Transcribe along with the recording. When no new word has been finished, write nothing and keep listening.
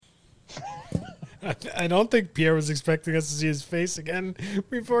I don't think Pierre was expecting us to see his face again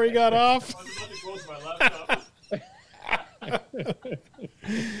before he got off.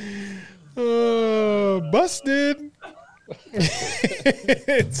 Busted.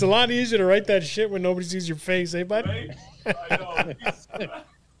 It's a lot easier to write that shit when nobody sees your face, eh, bud? Right? I know.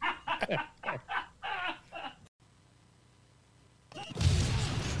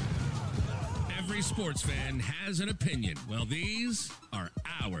 Every sports fan has an opinion. Well, these are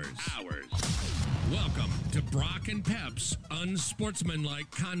ours. Welcome to Brock and Pep's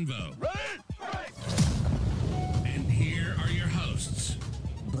Unsportsmanlike Convo. And here are your hosts,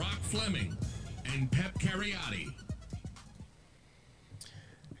 Brock Fleming and Pep Cariotti.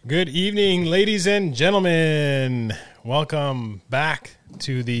 Good evening, ladies and gentlemen. Welcome back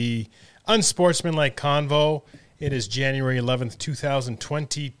to the Unsportsmanlike Convo. It is January 11th,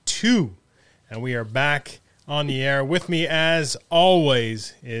 2022, and we are back on the air. With me, as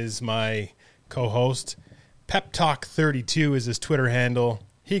always, is my co-host. Pep Talk 32 is his Twitter handle.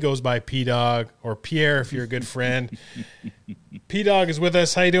 He goes by P-Dog, or Pierre if you're a good friend. P-Dog is with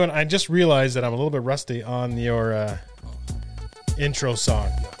us. How you doing? I just realized that I'm a little bit rusty on your intro song.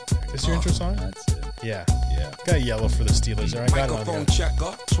 Is this your intro song? That's it. Yeah. Yeah. Got yellow for the Steelers there. I got it on there.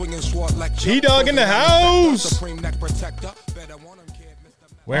 Checker, swinging sword like P-Dog in the house! Supreme neck protector. Better want him, kid,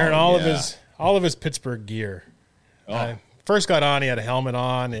 Mr. Wearing all of his Pittsburgh gear. First got on, he had a helmet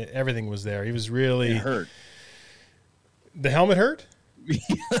on. Everything was there. He was really... It hurt. The helmet hurt?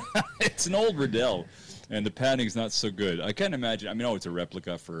 It's an old Riddell, and the padding's not so good. I can't imagine. I mean, it's a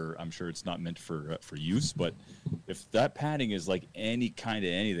replica I'm sure it's not meant for use, but if that padding is like any kind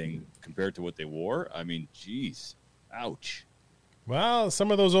of anything compared to what they wore, I mean, geez, ouch. Well, some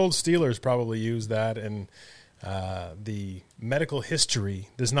of those old Steelers probably use that, and the medical history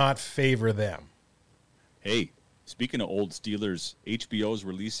does not favor them. Hey, speaking of old Steelers, HBO's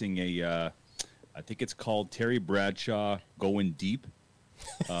releasing I think it's called Terry Bradshaw Going Deep.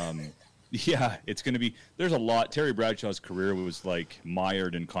 Yeah, it's going to be, there's a lot. Terry Bradshaw's career was like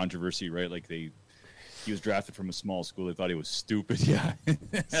mired in controversy, right? Like he was drafted from a small school. They thought he was stupid. Yeah,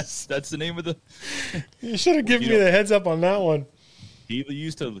 that's the name of the. You should have given me the heads up on that one.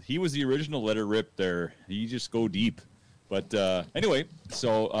 He was the original Let It Rip there. He just go deep. But anyway,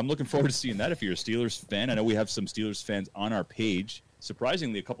 so I'm looking forward to seeing that if you're a Steelers fan. I know we have some Steelers fans on our page.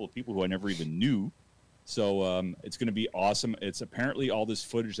 Surprisingly, a couple of people who I never even knew. So it's going to be awesome. It's apparently all this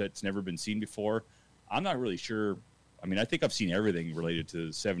footage that's never been seen before. I'm not really sure. I mean, I think I've seen everything related to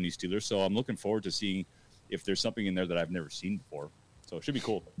the 70s Steelers, so I'm looking forward to seeing if there's something in there that I've never seen before. So it should be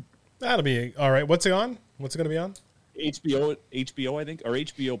cool. That'll be all right. What's it on? What's it going to be on? HBO, I think, or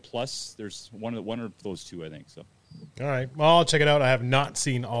HBO Plus. There's one of those two, I think. So. All right. Well, I'll check it out. I have not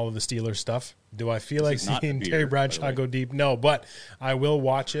seen all of the Steelers stuff. Do I feel like seeing Terry Bradshaw go deep? No, but I will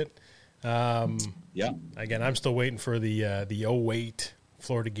watch it. Yeah. Again, I'm still waiting for the 08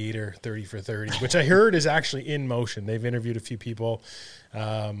 Florida Gator 30 for 30, which I heard is actually in motion. They've interviewed a few people.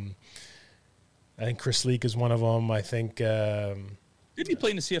 I think Chris Leak is one of them. I think. Didn't he play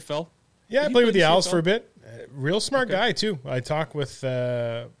in the CFL? Yeah, I played with the Owls for a bit. Real smart guy, too. I talked with,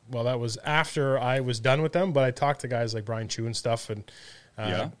 that was after I was done with them, but I talked to guys like Brian Chu and stuff, and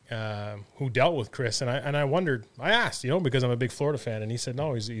who dealt with Chris. And I wondered, I asked, because I'm a big Florida fan, and he said,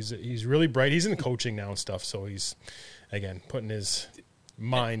 no, he's really bright. He's in coaching now and stuff, so he's, again, putting his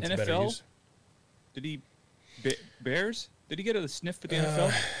mind to better use. Did he, Bears? Did he get a sniff at the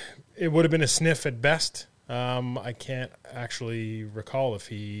NFL? It would have been a sniff at best. I can't actually recall if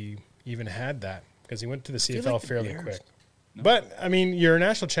he even had that, because he went to the CFL like fairly quick. No. But, I mean, you're a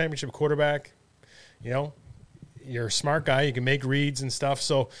national championship quarterback. You're a smart guy. You can make reads and stuff.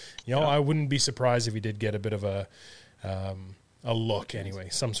 So, I wouldn't be surprised if he did get a bit of a look anyway,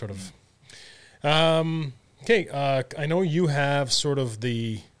 some sort of. Okay, I know you have sort of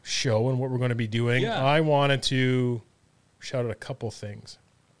the show and what we're going to be doing. Yeah. I wanted to shout out a couple things.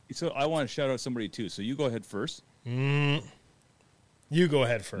 So I want to shout out somebody too. So you go ahead first. You go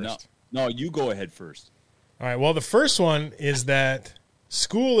ahead first. No, you go ahead first. All right. Well, the first one is that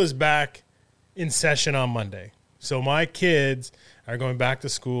school is back in session on Monday. So my kids are going back to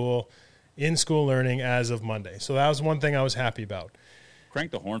school, in school learning as of Monday. So that was one thing I was happy about.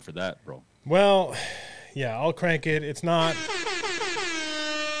 Crank the horn for that, bro. Well, yeah, I'll crank it. It's not.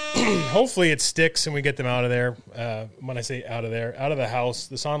 Hopefully it sticks and we get them out of there. When I say out of there, out of the house,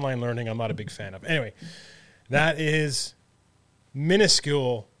 this online learning I'm not a big fan of. Anyway, that is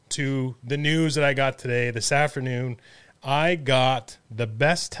minuscule to the news that I got today, this afternoon. I got the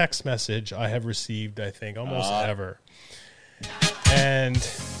best text message I have received, I think, almost ever. And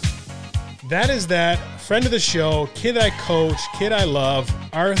that is that friend of the show, kid I coach, kid I love,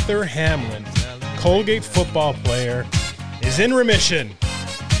 Arthur Hamlin, Colgate football player is in remission.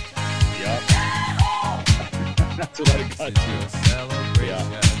 Yeah. That's what I got to.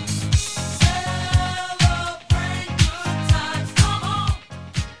 Yeah.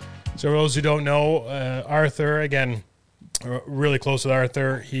 So for those who don't know, Arthur, again, really close with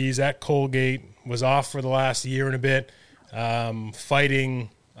Arthur. He's at Colgate, was off for the last year and a bit, fighting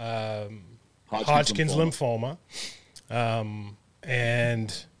Hodgkin's lymphoma.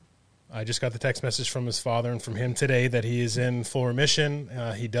 And I just got the text message from his father and from him today that he is in full remission.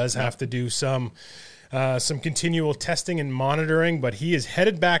 He does have to do some continual testing and monitoring, but he is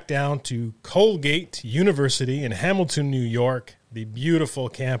headed back down to Colgate University in Hamilton, New York, the beautiful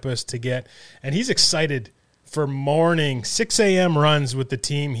campus to get. And he's excited for morning 6 a.m. runs with the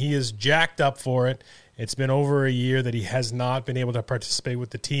team. He is jacked up for it. It's been over a year that he has not been able to participate with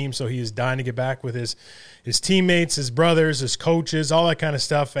the team, so he is dying to get back with his teammates, his brothers, his coaches, all that kind of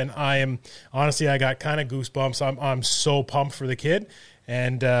stuff. And I got kind of goosebumps. I'm so pumped for the kid,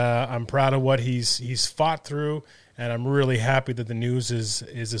 and I'm proud of what he's fought through. And I'm really happy that the news is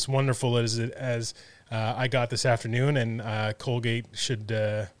as wonderful as I got this afternoon. And Colgate should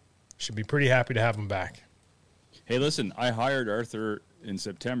be pretty happy to have him back. Hey, listen, I hired Arthur in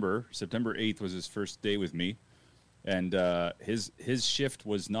September. September 8th was his first day with me, and his shift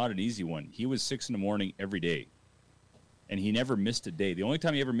was not an easy one. He was 6 a.m. every day, and he never missed a day. The only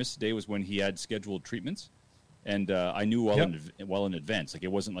time he ever missed a day was when he had scheduled treatments, and I knew well in advance. Like,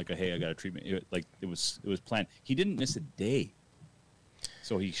 it wasn't like hey, I got a treatment. It was planned. He didn't miss a day.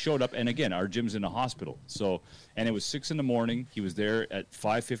 So he showed up, and again, our gym's in a hospital. So, and it was 6 a.m. He was there at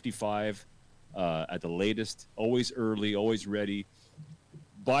 5:55 at the latest. Always early, always ready.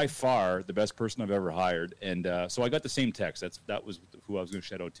 By far the best person I've ever hired, and so I got the same text. That was who I was going to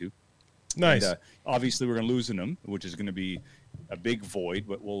shout out to. Nice. And, obviously, we're going to lose him, which is going to be a big void.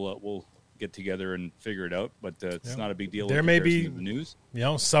 But we'll get together and figure it out. But it's not a big deal. There may be the news.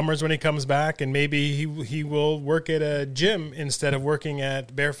 Summers when he comes back, and maybe he will work at a gym instead of working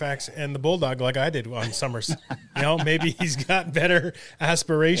at Bearfax and the Bulldog like I did on Summers. Maybe he's got better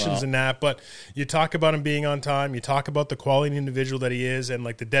aspirations than that. But you talk about him being on time. You talk about the quality individual that he is, and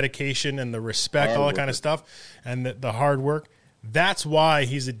like the dedication and the respect, all that kind of stuff, and the hard work. That's why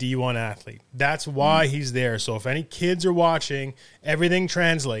he's a D1 athlete. That's why he's there. So if any kids are watching, everything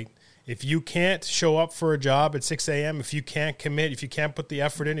translate. If you can't show up for a job at 6 a.m., if you can't commit, if you can't put the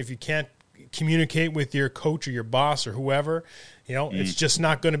effort in, if you can't communicate with your coach or your boss or whoever, it's just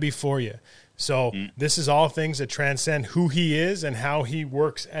not going to be for you. So this is all things that transcend who he is and how he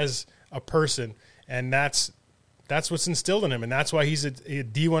works as a person. And that's what's instilled in him. And that's why he's a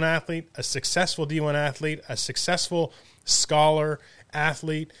D1 athlete, a successful D1 athlete, a successful scholar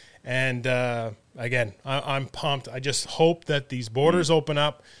athlete. And again, I'm pumped. I just hope that these borders open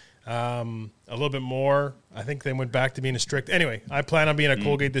up a little bit more. I think they went back to being a strict. Anyway, I plan on being at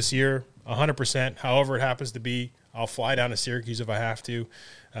Colgate this year, 100%. However it happens to be, I'll fly down to Syracuse if I have to.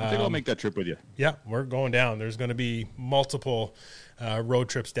 I think I'll make that trip with you. Yeah, we're going down. There's going to be multiple road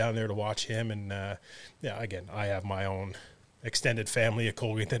trips down there to watch him. And again, I have my own extended family at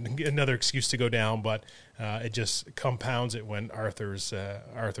Colgate. Then another excuse to go down, but it just compounds it when Arthur's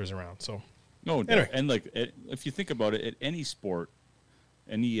around. So anyway. And if you think about it, at any sport,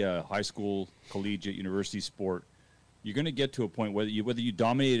 any high school, collegiate, university sport, you're going to get to a point whether you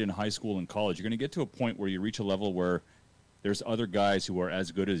dominate in high school and college, you're going to get to a point where you reach a level where there's other guys who are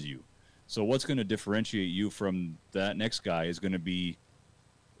as good as you. So what's going to differentiate you from that next guy is going to be,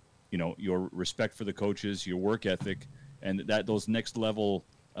 your respect for the coaches, your work ethic, and those next level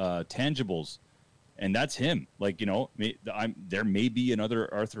tangibles. And that's him. There may be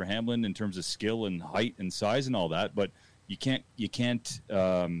another Arthur Hamlin in terms of skill and height and size and all that, but you can't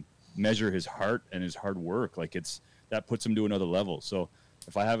measure his heart and his hard work. That puts him to another level. So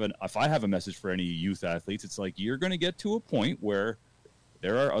if I have a message for any youth athletes, it's like, you're going to get to a point where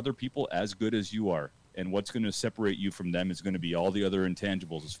there are other people as good as you are, and what's going to separate you from them is going to be all the other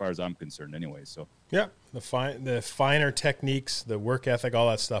intangibles, as far as I'm concerned, anyway. So yeah, the finer techniques, the work ethic, all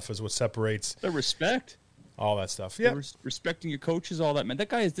that stuff is what separates the respect. All that stuff. Yeah. Respecting your coaches, all that, man.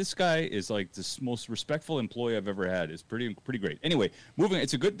 This guy is like the most respectful employee I've ever had. It's pretty great. Anyway,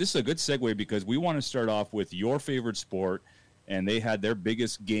 this is a good segue because we want to start off with your favorite sport, and they had their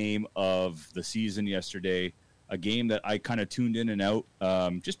biggest game of the season yesterday, a game that I kind of tuned in and out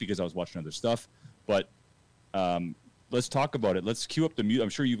just because I was watching other stuff. But let's talk about it. Let's cue up the music. I'm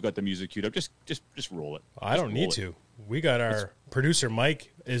sure you've got the music queued up. Just roll it. I don't need to. We got our producer,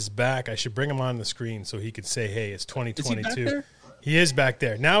 Mike, is back. I should bring him on the screen so he could say, hey, it's 2022. Is he back there? He is back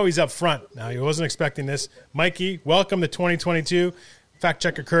there. Now he's up front. Now, he wasn't expecting this. Mikey, welcome to 2022. Fact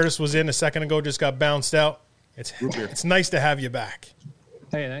checker Curtis was in a second ago, just got bounced out. It's nice to have you back.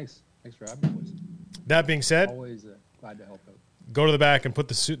 Hey, thanks. Thanks for having me, boys. That being said, Always glad to help out. go to the back and put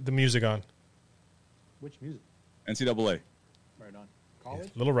the music on. Which music? NCAA. Right on. College?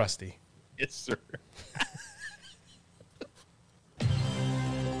 A little rusty. Yes, sir.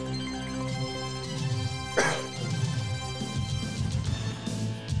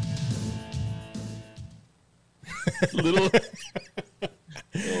 little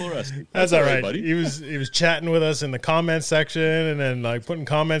rusty. That's all right. buddy. He was chatting with us in the comments section and then like putting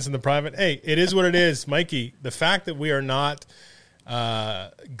comments in the private. Hey, it is what it is, Mikey. The fact that we are not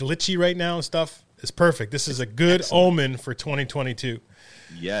glitchy right now and stuff is perfect. This is a good omen for 2022.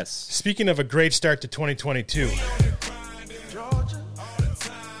 Yes. Speaking of a great start to 2022.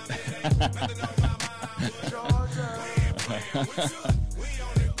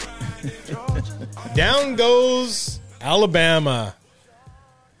 Down goes Alabama.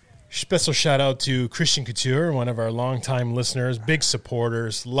 Special shout out to Christian Couture, one of our longtime listeners, big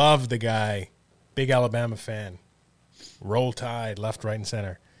supporters. Love the guy. Big Alabama fan. Roll Tide, left, right, and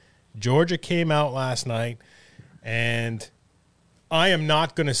center. Georgia came out last night, and I am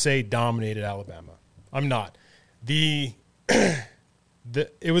not going to say dominated Alabama. I'm not. It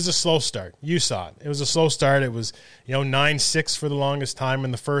was a slow start. You saw it. It was a slow start. It was 9-6 for the longest time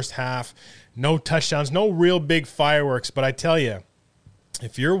in the first half. No touchdowns, no real big fireworks. But I tell you,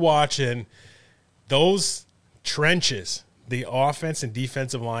 if you're watching those trenches, the offense and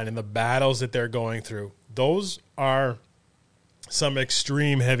defensive line and the battles that they're going through, those are some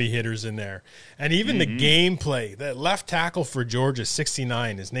extreme heavy hitters in there. And even the gameplay, that left tackle for Georgia,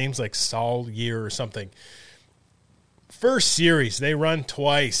 69, his name's like Saul Year or something. First series, they run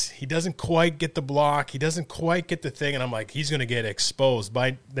twice. He doesn't quite get the block. He doesn't quite get the thing. And I'm like, he's going to get exposed.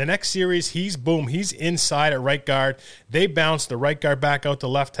 By the next series, he's inside at right guard. They bounce the right guard back out to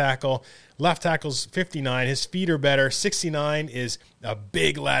left tackle. Left tackle's 59. His feet are better. 69 is a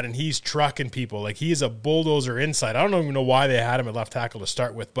big lad, and he's trucking people. Like, he is a bulldozer inside. I don't even know why they had him at left tackle to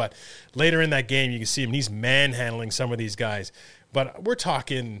start with, but later in that game, you can see him. He's manhandling some of these guys. But we're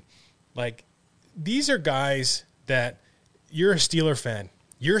talking, like, these are guys that you're a Steeler fan.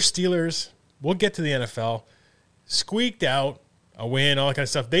 Your Steelers, we'll get to the NFL, squeaked out a win, all that kind of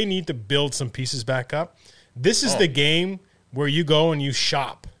stuff. They need to build some pieces back up. This is the game where you go and you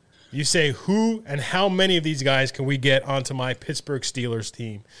shop. You say, who and how many of these guys can we get onto my Pittsburgh Steelers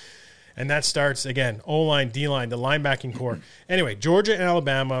team? And that starts, again, O-line, D-line, the linebacking core. Anyway, Georgia and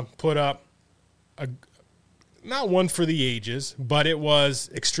Alabama put up not one for the ages, but it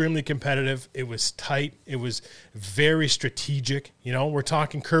was extremely competitive. It was tight. It was very strategic. We're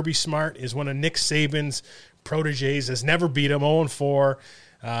talking Kirby Smart is one of Nick Saban's proteges, has never beat him, 0-4.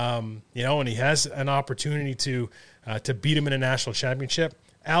 And he has an opportunity to beat him in a national championship.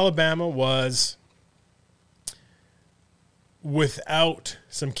 Alabama was without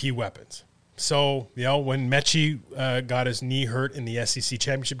some key weapons. So, when Mechie got his knee hurt in the SEC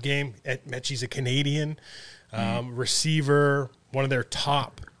championship game, Mechie's a Canadian receiver, one of their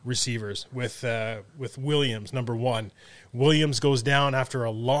top receivers with Williams, number one. Williams goes down after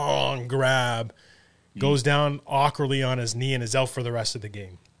a long grab, goes down awkwardly on his knee, and is out for the rest of the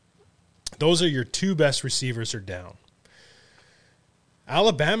game. Those are your two best receivers are down.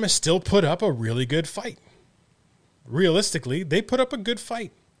 Alabama still put up a really good fight. Realistically, they put up a good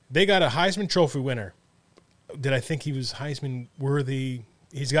fight. They got a Heisman Trophy winner. Did I think he was Heisman worthy?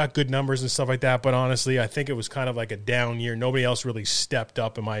 He's got good numbers and stuff like that, but honestly, I think it was kind of like a down year. Nobody else really stepped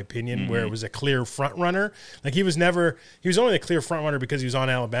up, in my opinion, where it was a clear front runner. Like he was only a clear front runner because he was on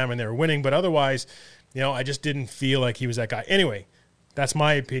Alabama and they were winning, but otherwise, I just didn't feel like he was that guy. Anyway, that's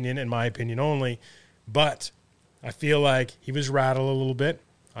my opinion and my opinion only, but I feel like he was rattled a little bit.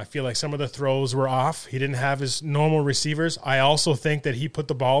 I feel like some of the throws were off. He didn't have his normal receivers. I also think that he put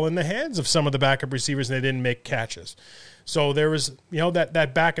the ball in the hands of some of the backup receivers and they didn't make catches. So there was,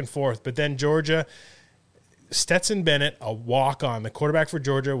 that back and forth. But then Georgia, Stetson Bennett, a walk-on. The quarterback for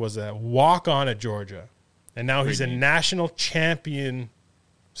Georgia was a walk-on at Georgia. And now he's a national champion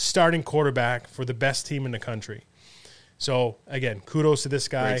starting quarterback for the best team in the country. So, again, kudos to this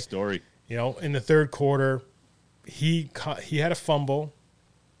guy. Great story. In the third quarter, he had a fumble.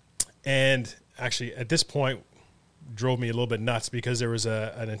 And actually, at this point, drove me a little bit nuts because there was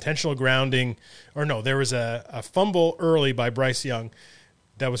an intentional grounding, there was a fumble early by Bryce Young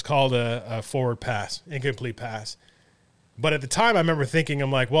that was called a forward pass, incomplete pass. But at the time, I remember thinking,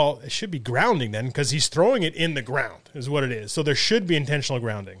 I'm like, well, it should be grounding then because he's throwing it in the ground is what it is. So there should be intentional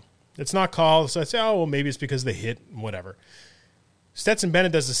grounding. It's not called, so I say, maybe it's because they hit, whatever. Stetson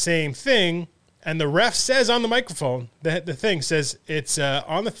Bennett does the same thing, And the ref says on the microphone, the thing says it's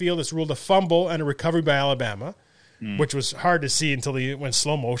on the field, it's ruled a fumble and a recovery by Alabama, which was hard to see until he went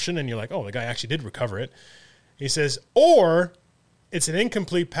slow motion, and you're like, oh, the guy actually did recover it. He says, or it's an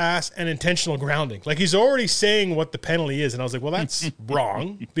incomplete pass and intentional grounding. Like, he's already saying what the penalty is. And I was like, well, that's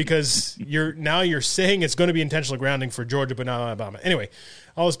wrong, because you're saying it's going to be intentional grounding for Georgia, but not Alabama. Anyway,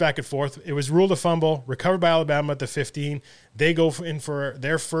 all this back and forth. It was ruled a fumble, recovered by Alabama at the 15. They go in for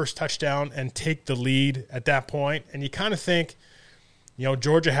their first touchdown and take the lead at that point. And you kind of think,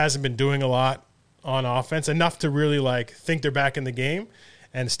 Georgia hasn't been doing a lot on offense, enough to really think they're back in the game.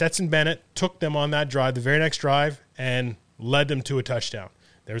 And Stetson Bennett took them on that drive, the very next drive, and led them to a touchdown.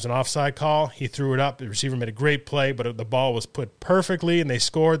 There was an offside call. He threw it up. The receiver made a great play, but the ball was put perfectly, and they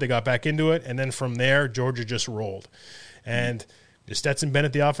scored. They got back into it, and then from there, Georgia just rolled. And is Stetson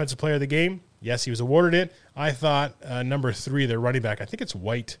Bennett the offensive player of the game? Yes, he was awarded it. I thought number 3, their running back, I think it's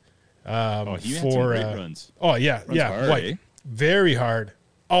White. He had some great runs. Oh, yeah, Runs hard, White. eh? Very hard.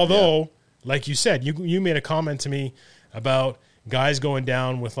 Although, like you said, you made a comment to me about guys going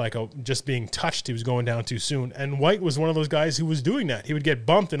down with just being touched. He was going down too soon. And White was one of those guys who was doing that. He would get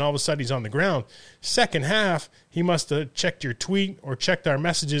bumped, and all of a sudden he's on the ground. Second half, he must have checked your tweet or checked our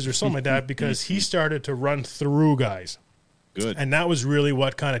messages or something like that, because he started to run through guys. Good. And that was really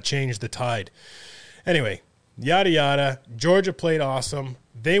what kind of changed the tide. Anyway, yada, yada. Georgia played awesome.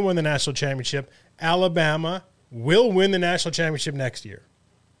 They won the national championship. Alabama will win the national championship next year.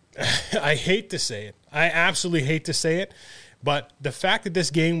 I hate to say it. I absolutely hate to say it. But the fact that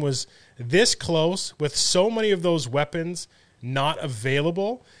this game was this close with so many of those weapons not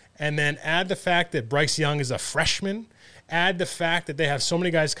available, and then add the fact that Bryce Young is a freshman, add the fact that they have so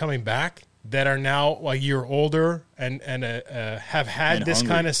many guys coming back that are now a year older and have had and this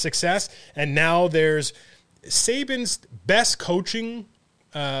hungry. kind of success, and now there's Saban's best coaching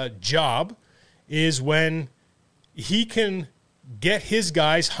job is when he can get his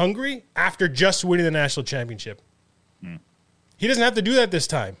guys hungry after just winning the national championship. He doesn't have to do that this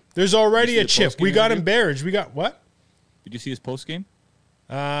time. There's already a Did you see the chip. We post-game got interview? embarrassed. We got what? Did you see his post game?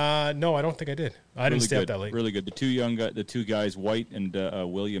 No, I don't think I did. I didn't stay up that late. Really good. The two guys, White and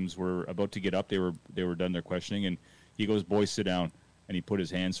Williams, were about to get up. They were done their questioning, and he goes, "Boys, sit down." And he put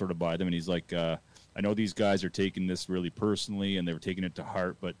his hand sort of by them, and he's like, "I know these guys are taking this really personally, and they were taking it to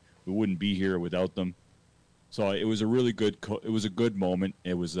heart, but we wouldn't be here without them." So it was a really good. It was a good moment.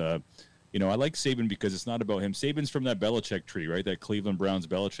 It was I like Saban because it's not about him. Saban's from that Belichick tree, right? That Cleveland Browns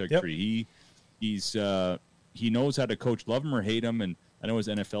Belichick tree. He knows how to coach, love him or hate him. And I know his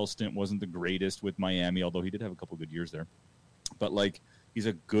NFL stint wasn't the greatest with Miami, although he did have a couple good years there. But he's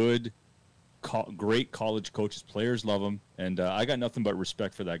a good, great college coach. His players love him, and I got nothing but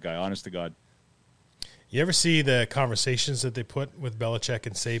respect for that guy. Honest to God. You ever see the conversations that they put with Belichick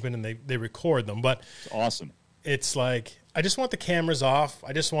and Saban, and they record them? But It's awesome. it's like, I just want the cameras off.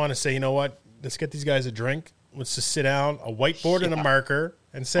 I just want to say, you know what? Let's get these guys a drink. Let's just sit down, a whiteboard and a marker,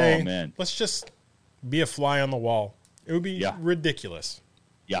 and say, Oh, man. let's just be a fly on the wall. It would be ridiculous.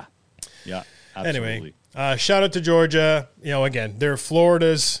 Yeah, absolutely. Anyway, shout out to Georgia. Again, they're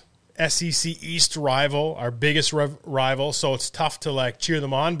Florida's SEC East rival, our biggest rival, so it's tough to cheer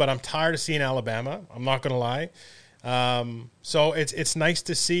them on, but I'm tired of seeing Alabama. I'm not going to lie. So it's nice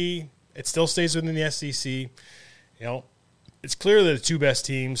to see. It still stays within the SEC. It's clear that the two best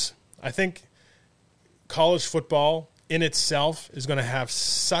teams. I think college football in itself is going to have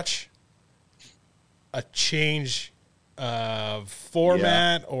such a change of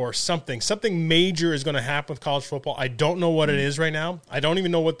format or something. Something major is going to happen with college football. I don't know what it is right now. I don't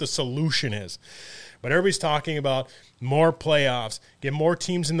even know what the solution is. But everybody's talking about more playoffs, get more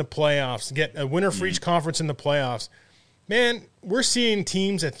teams in the playoffs, get a winner for each conference in the playoffs. Man, we're seeing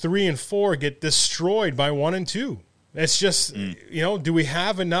teams at 3 and 4 get destroyed by 1 and 2. It's just, do we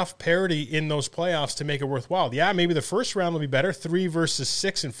have enough parity in those playoffs to make it worthwhile? Yeah, maybe the first round will be better. 3 versus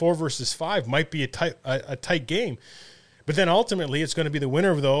 6 and 4 versus 5 might be a tight game. But then ultimately it's going to be the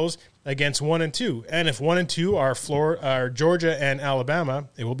winner of those against 1 and 2. And if 1 and 2 are Georgia and Alabama,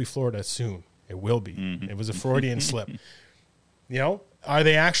 it will be Florida soon. It will be. It was a Freudian slip. Are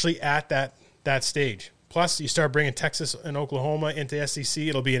they actually at that stage? Plus, you start bringing Texas and Oklahoma into SEC.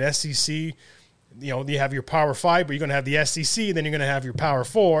 It'll be an SEC. You have your Power 5, but you're going to have the SEC, then you're going to have your Power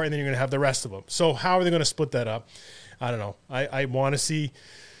 4, and then you're going to have the rest of them. So how are they going to split that up? I don't know. I want to see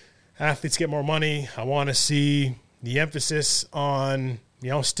athletes get more money. I want to see the emphasis on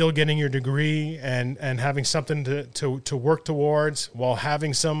still getting your degree and having something to work towards while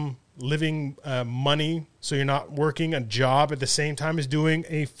having some living money, so you're not working a job at the same time as doing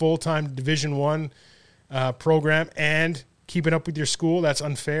a full-time Division I program and keeping up with your school. That's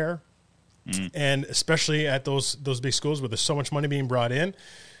unfair. And especially at those big schools where there's so much money being brought in,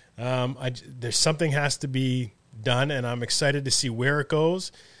 there's something has to be done, and I'm excited to see where it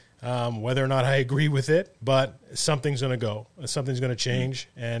goes, whether or not I agree with it, but something's going to go. Something's going to change,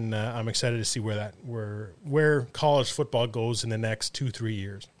 and I'm excited to see where college football goes in the next 2-3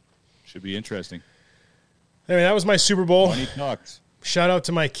 years. Should be interesting. Anyway, that was my Super Bowl. Money talks. Shout out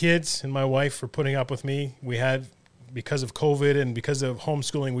to my kids and my wife for putting up with me. We had, because of COVID and because of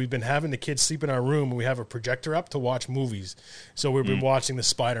homeschooling, we've been having the kids sleep in our room, and we have a projector up to watch movies. So we've been watching the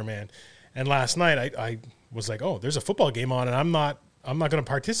Spider-Man. And last night I was like, oh, there's a football game on, and I'm not going to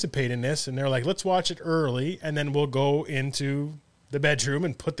participate in this. And they're like, let's watch it early, and then we'll go into the bedroom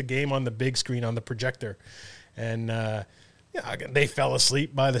and put the game on the big screen on the projector. And they fell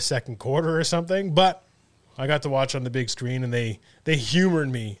asleep by the second quarter or something, but I got to watch on the big screen, and they humored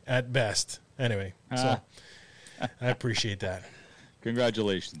me at best. Anyway, so I appreciate that.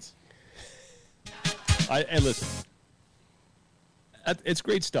 Congratulations. And listen, it's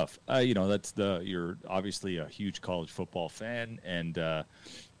great stuff. You're obviously a huge college football fan, and I'm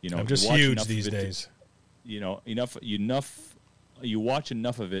just huge these days. You watch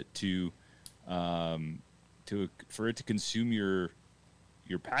enough of it for it to consume your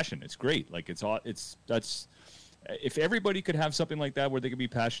passion. It's great. Like if everybody could have something like that where they could be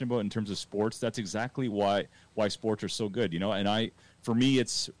passionate about in terms of sports, that's exactly why sports are so good. And for me,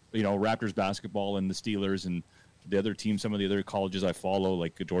 it's Raptors basketball and the Steelers and the other teams, some of the other colleges I follow,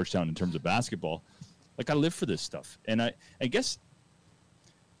 like Georgetown, in terms of basketball. Like, I live for this stuff, and I guess.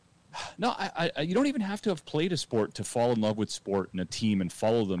 No, you don't even have to have played a sport to fall in love with sport and a team and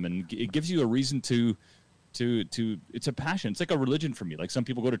follow them, and it gives you a reason to it's a passion. It's like a religion for me. Like, some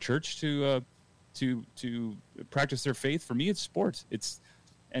people go to church to practice their faith. For me, it's sports.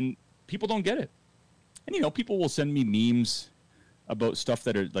 And people don't get it. And people will send me memes about stuff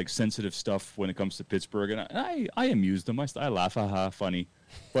that are like sensitive stuff when it comes to Pittsburgh, and I amuse them. I laugh, funny,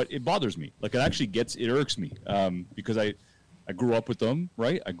 but it bothers me. Like, it irks me because I grew up with them,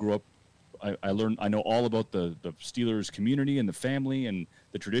 right? I know all about the Steelers community and the family and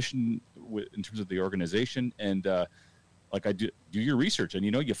the tradition in terms of the organization. And I do your research, and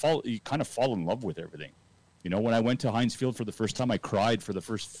you kind of fall in love with everything. When I went to Heinz Field for the first time, I cried for the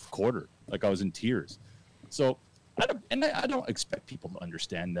first quarter, like I was in tears. So I don't expect people to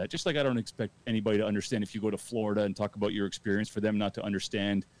understand that. Just like I don't expect anybody to understand if you go to Florida and talk about your experience, for them not to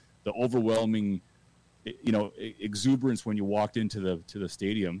understand the overwhelming exuberance when you walked into the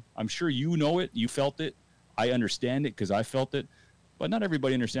stadium. I'm sure it, you felt it. I understand it because I felt it, but not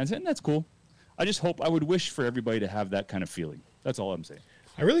everybody understands it, and that's cool. I would wish for everybody to have that kind of feeling. That's all I'm saying.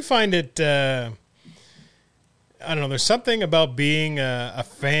 I really find it, I don't know, there's something about being a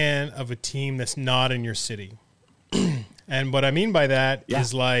fan of a team that's not in your city. And what I mean by that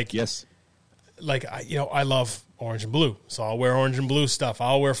is yes. Like, I love orange and blue, so I'll wear orange and blue stuff.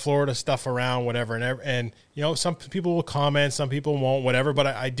 I'll wear Florida stuff around, whatever, and some people will comment, some people won't, whatever, but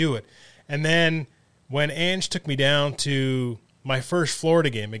I do it. And then when Ange took me down to my first Florida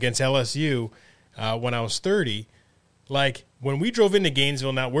game against LSU when I was 30, like, when we drove into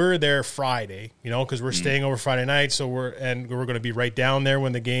Gainesville, now we're there Friday, because we're staying over Friday night, so we're going to be right down there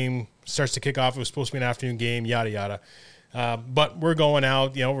when the game starts to kick off. It was supposed to be an afternoon game, yada yada. But we're going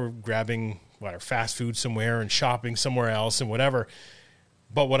out, we're grabbing fast food somewhere and shopping somewhere else and whatever.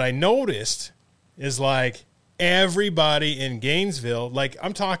 But what I noticed is, like, everybody in Gainesville, like,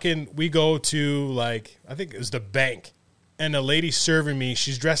 I'm talking, we go to, like, I think it was the bank, and the lady serving me,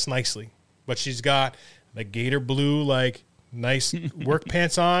 she's dressed nicely, but she's got the gator blue, like, nice work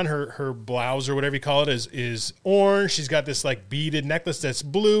pants on. Her blouse, or whatever you call it, is orange. She's got this, like, beaded necklace that's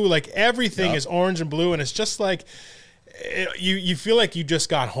blue. Like, everything is orange and blue, and it's just like, you feel like you just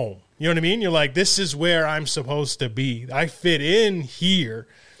got home. You know what I mean? You're like, this is where I'm supposed to be. I fit in here,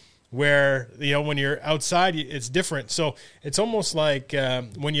 where, when you're outside, it's different. So it's almost like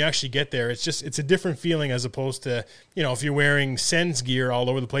when you actually get there, it's a different feeling, as opposed to, if you're wearing Sens gear all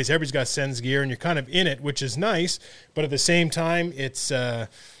over the place. Everybody's got Sens gear, and you're kind of in it, which is nice. But at the same time, it's, I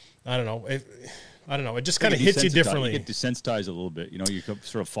don't know. It just kind of hits you differently. You get desensitized a little bit. You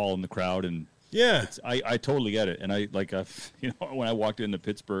sort of fall in the crowd, and yeah, I totally get it. And when I walked into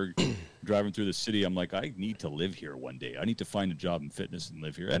Pittsburgh, driving through the city, I'm like, I need to live here one day. I need to find a job in fitness and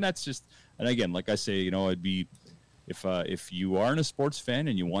live here. And that's just, and again, like I say, I'd be, if you aren't a sports fan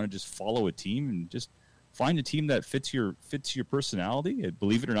and you want to just follow a team and just find a team that fits your personality.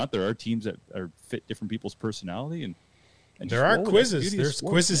 Believe it or not, there are teams that fit different people's personality, and there are quizzes. There's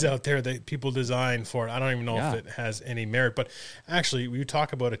quizzes out there that people design for it. I don't even know if it has any merit. But actually, you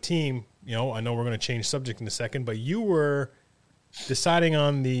talk about a team, I know we're going to change subject in a second, but you were deciding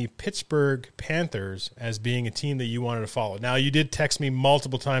on the Pittsburgh Panthers as being a team that you wanted to follow. Now, you did text me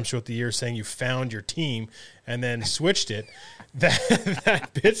multiple times throughout the year saying you found your team and then switched it. That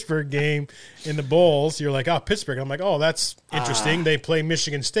Pittsburgh game in the Bowls, you're like, oh, Pittsburgh. I'm like, oh, that's interesting. They play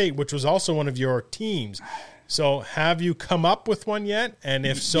Michigan State, which was also one of your teams. So have you come up with one yet? And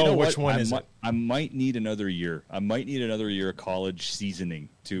if so, You know which what? one is it? I might need another year. I might need another year of college seasoning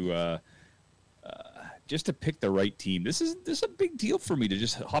to just to pick the right team. This is a big deal for me to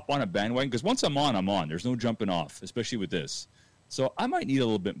just hop on a bandwagon, because once I'm on. There's no jumping off, especially with this. So I might need a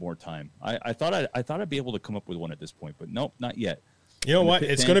little bit more time. I thought I'd be able to come up with one at this point, but nope, not yet. You know And the what?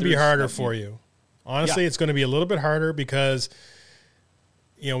 Pitt It's going to be Panthers, harder for you. Honestly, Yeah. it's going to be a little bit harder because,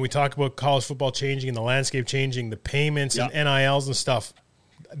 we talk about college football changing and the landscape changing, the payments and NILs and stuff.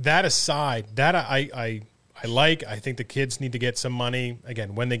 That aside, that I like. I think the kids need to get some money.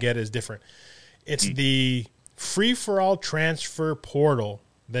 Again, when they get it is different. It's the free-for-all transfer portal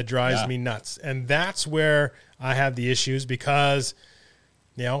that drives me nuts. And that's where I have the issues because,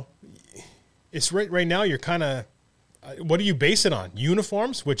 it's right now you're kind of, what do you base it on?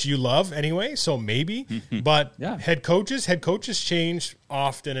 Uniforms, which you love anyway, so maybe. But head coaches change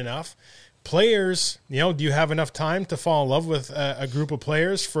often enough. Players, do you have enough time to fall in love with a group of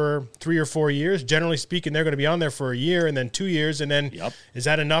players for 3 or 4 years? Generally speaking, they're going to be on there for a year and then 2 years, and then is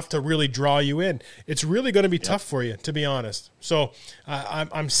that enough to really draw you in? It's really going to be tough for you, to be honest. So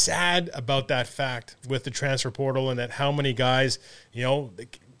I'm sad about that fact with the transfer portal and that how many guys, the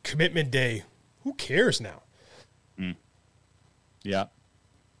commitment day, who cares now? Yeah.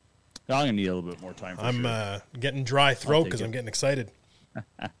 I'm going to need a little bit more time for I'm sure. getting dry throat because it. I'm getting excited.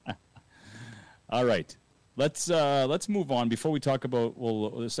 All right, let's move on. Before we talk about,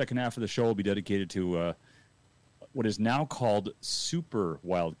 the second half of the show will be dedicated to what is now called Super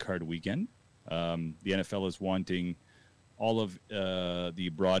Wild Card Weekend. The NFL is wanting all of the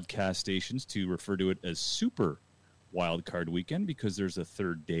broadcast stations to refer to it as Super Wild Card Weekend because there's a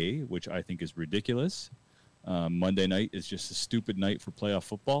third day, which I think is ridiculous. Monday night is just a stupid night for playoff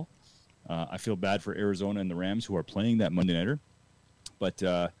football. I feel bad for Arizona and the Rams who are playing that Monday nighter, but.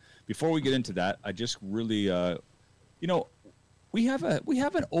 Before we get into that, I just really, we have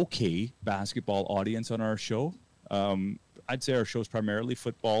an okay basketball audience on our show. I'd say our show is primarily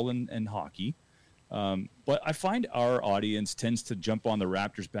football and hockey, but I find our audience tends to jump on the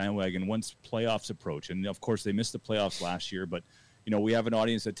Raptors bandwagon once playoffs approach. And of course, they missed the playoffs last year, but we have an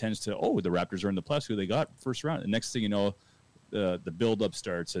audience that tends to, the Raptors are in the playoffs. Who they got first round? The next thing you know, the build up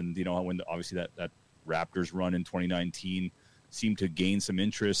starts, and when obviously that Raptors run in 2019. Seem to gain some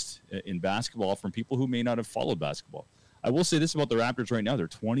interest in basketball from people who may not have followed basketball. I will say this about the Raptors right now. They're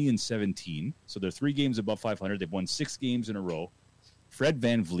 20-17, so they're 3 games above 500. They've won 6 games in a row. Fred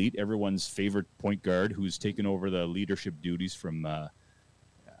VanVleet, everyone's favorite point guard, who's taken over the leadership duties from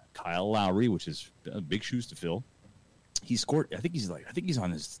Kyle Lowry, which is big shoes to fill. He scored, I think he's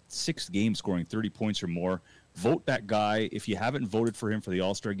on his 6th game scoring 30 points or more. Vote that guy. If you haven't voted for him for the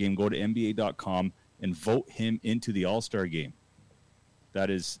All-Star game, go to NBA.com and vote him into the All-Star game. That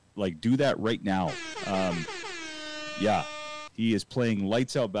is, do that right now. He is playing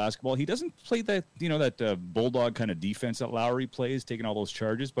lights out basketball. He doesn't play that, that bulldog kind of defense that Lowry plays, taking all those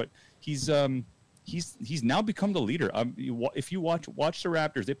charges. But he's now become the leader. If you watch the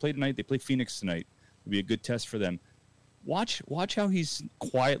Raptors, they play tonight. They play Phoenix tonight. It'll be a good test for them. Watch how he's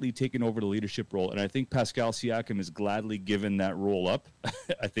quietly taken over the leadership role, and I think Pascal Siakam is gladly given that role up.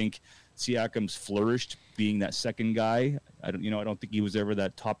 I think Siakam's flourished being that second guy. I don't think he was ever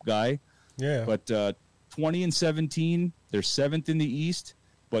that top guy. Yeah. But 20-17, they're 7th in the East.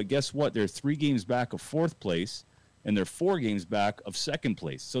 But guess what? They're 3 games back of 4th place, and they're 4 games back of 2nd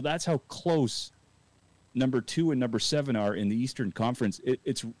place. So that's how close number 2 and number 7 are in the Eastern Conference.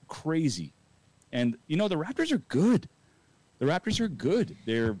 It's crazy. And the Raptors are good. The Raptors are good.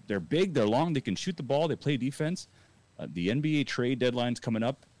 They're big. They're long. They can shoot the ball. They play defense. The NBA trade deadline's coming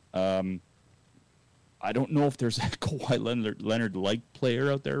up. I don't know if there's a Kawhi Leonard-like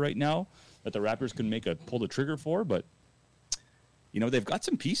player out there right now that the Raptors can pull the trigger for, but they've got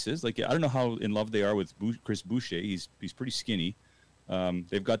some pieces. I don't know how in love they are with Chris Boucher. He's pretty skinny.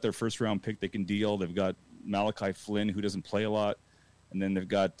 They've got their first-round pick they can deal. They've got Malachi Flynn, who doesn't play a lot. And then they've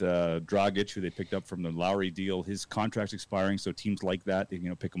got Dragic, who they picked up from the Lowry deal. His contract's expiring, so teams like that, they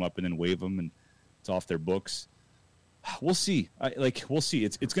pick him up and then waive him, and it's off their books. We'll see. We'll see.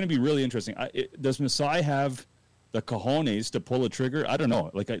 It's going to be really interesting. Does Masai have the cojones to pull a trigger? I don't know.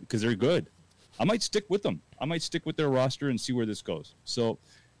 Because they're good. I might stick with them. I might stick with their roster and see where this goes. So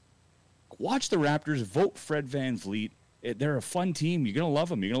watch the Raptors. Vote Fred VanVleet. They're a fun team. You're going to love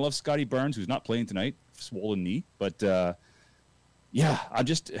them. You're going to love Scotty Barnes, who's not playing tonight, swollen knee. But yeah, I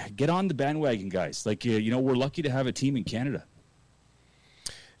just get on the bandwagon, guys. Like, we're lucky to have a team in Canada.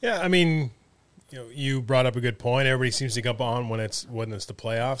 Yeah, I mean, you brought up a good point. Everybody seems to come on when it's the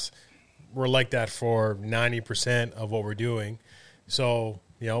playoffs. We're like that for 90% of what we're doing. So,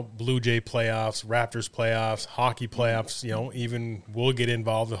 Blue Jay playoffs, Raptors playoffs, hockey playoffs, even we'll get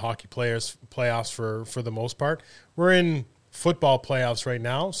involved with hockey playoffs for the most part. We're in football playoffs right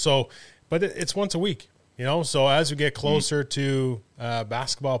now. So, but it's once a week, So as we get closer to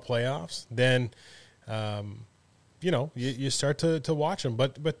basketball playoffs, then, you start to watch them.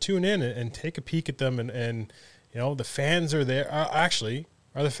 But tune in and take a peek at them. And the fans are there. Actually,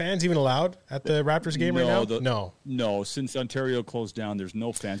 are the fans even allowed at the Raptors game right now? No. Since Ontario closed down, there's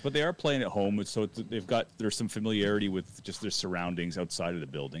no fans, but they are playing at home, so there's some familiarity with just their surroundings outside of the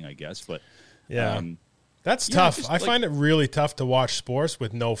building, I guess. But yeah, that's tough. I find it really tough to watch sports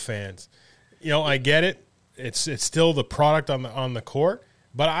with no fans. I get it; it's still the product on the court.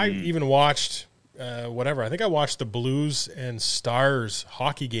 But I even watched I think I watched the Blues and Stars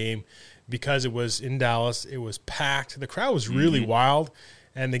hockey game because it was in Dallas. It was packed. The crowd was really wild.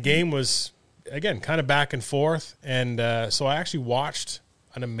 And the game was, again, kind of back and forth. And so I actually watched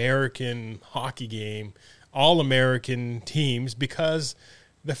an American hockey game, all American teams, because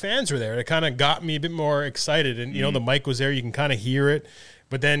the fans were there. It kind of got me a bit more excited. And, the mic was there. You can kind of hear it.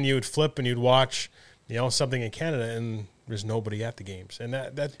 But then you would flip and you'd watch, something in Canada, and there's nobody at the games. And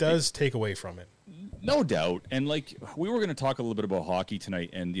that does take away from it. No doubt. And, we were going to talk a little bit about hockey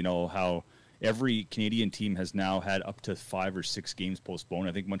tonight and, how every Canadian team has now had up to 5 or 6 games postponed.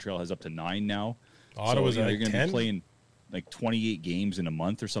 I think Montreal has up to 9 now. Ottawa's so, like you're going 10? to be playing 28 games in a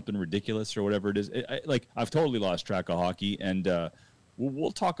month or something ridiculous or whatever it is. I've totally lost track of hockey, and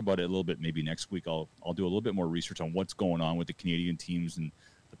we'll talk about it a little bit maybe next week. I'll do a little bit more research on what's going on with the Canadian teams and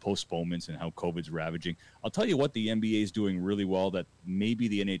the postponements and how COVID's ravaging. I'll tell you what the NBA is doing really well that maybe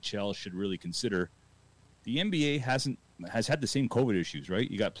the NHL should really consider. The NBA has had the same COVID issues, right?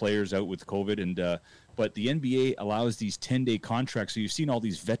 You got players out with COVID, and but the NBA allows these 10-day contracts. So you've seen all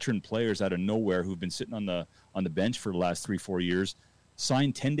these veteran players out of nowhere who've been sitting on the bench for the last 3-4 years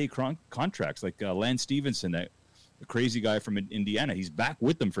sign 10-day contracts, like Lance Stevenson, the crazy guy from Indiana. He's back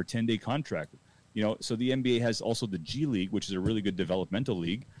with them for 10-day contract. So the NBA has also the G League, which is a really good developmental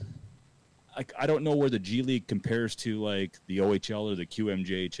league. I don't know where the G League compares to the OHL or the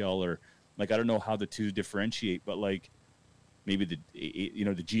QMJHL or. I don't know how the two differentiate, but maybe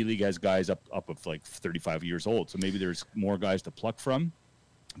the G League has guys up of 35 years old, so maybe there's more guys to pluck from.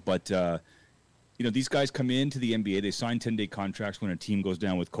 But these guys come into the NBA, they sign 10-day contracts when a team goes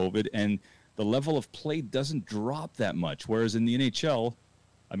down with COVID, and the level of play doesn't drop that much. Whereas in the NHL,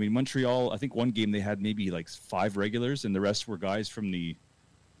 I mean Montreal, I think one game they had maybe 5 regulars, and the rest were guys from the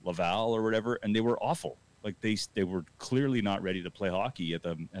Laval or whatever, and they were awful. They were clearly not ready to play hockey at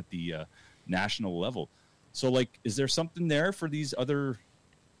the national level. So is there something there for these other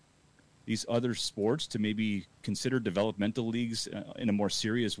sports to maybe consider developmental leagues in a more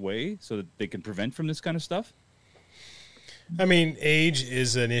serious way so that they can prevent from this kind of stuff? I mean, age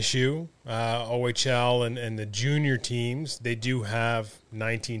is an issue. OHL and the junior teams, they do have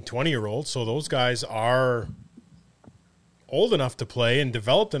 19, 20-year-olds, so those guys are old enough to play and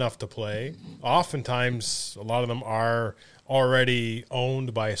developed enough to play. Oftentimes, a lot of them are already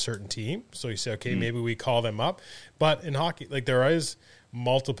owned by a certain team. So you say, okay, maybe we call them up. But in hockey, there is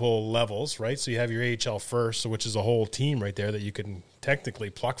multiple levels, right? So you have your AHL first, which is a whole team right there that you can technically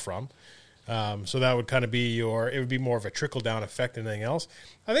pluck from. So that would kind of be it would be more of a trickle-down effect than anything else.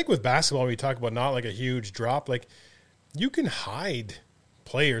 I think with basketball, we talk about not a huge drop. You can hide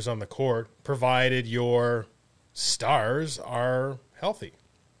players on the court provided your stars are healthy.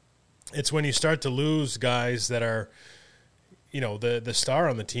 It's when you start to lose guys that are, the star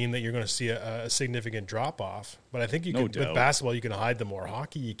on the team that you're going to see a significant drop off. But I think with basketball, you can hide them more.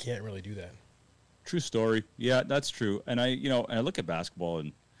 Hockey, you can't really do that. True story. Yeah, that's true. And I look at basketball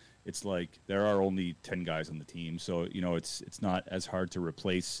and it's there are only 10 guys on the team. So, it's not as hard to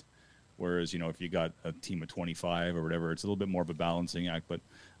replace. Whereas, if you got a team of 25 or whatever, it's a little bit more of a balancing act. But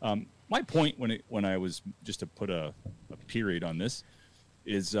my point when I was, just to put a period on this,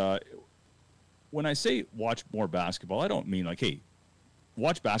 is when I say watch more basketball, I don't mean hey,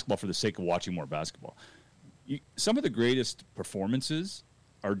 watch basketball for the sake of watching more basketball. Some of the greatest performances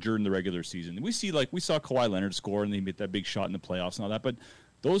are during the regular season. We see we saw Kawhi Leonard score and he made that big shot in the playoffs and all that, but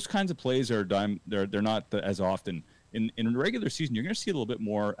those kinds of plays are they're not as often. In the regular season, you're going to see a little bit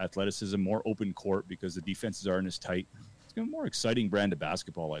more athleticism, more open court because the defenses aren't as tight. It's a more exciting brand of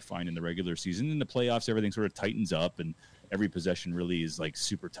basketball, I find, in the regular season. In the playoffs, everything sort of tightens up and every possession really is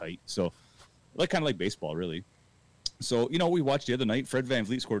super tight. So kind of like baseball, really. So, we watched the other night, Fred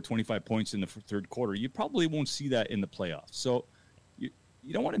VanVleet scored 25 points in the third quarter. You probably won't see that in the playoffs. So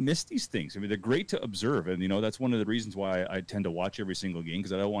you don't want to miss these things. I mean, they're great to observe. And, that's one of the reasons why I tend to watch every single game,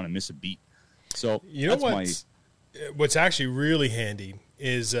 because I don't want to miss a beat. So what's actually really handy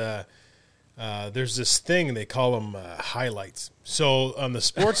is there's this thing, they call them highlights. So on the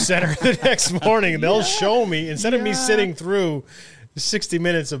Sports Center the next morning, they'll show me, instead of me sitting through 60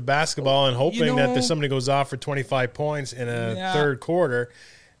 minutes of basketball and hoping that somebody goes off for 25 points in a third quarter,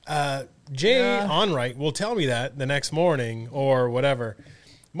 Jay Onright will tell me that the next morning or whatever.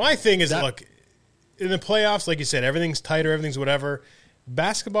 My thing is, look, in the playoffs, like you said, everything's tighter, everything's whatever.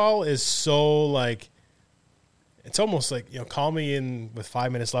 Basketball is so, like, it's almost like, call me in with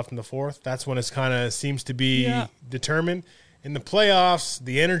 5 minutes left in the fourth. That's when it's kind of seems to be determined. In the playoffs,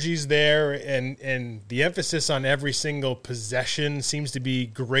 the energy's there, and the emphasis on every single possession seems to be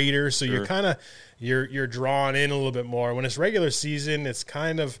greater. So you're kind of you're drawn in a little bit more. When it's regular season, it's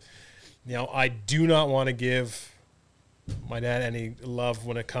kind of, I do not want to give my dad any love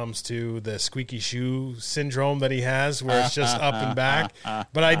when it comes to the squeaky shoe syndrome that he has, where it's just up and back.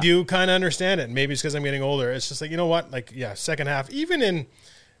 But I do kind of understand it. Maybe it's because I'm getting older. It's just like, second half, even in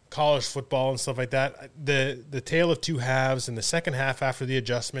college football and stuff like that, the tale of two halves, and the second half after the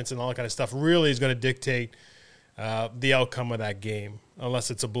adjustments and all that kind of stuff really is going to dictate the outcome of that game,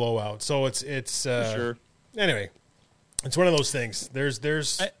 unless it's a blowout. So it's sure. Anyway, it's one of those things.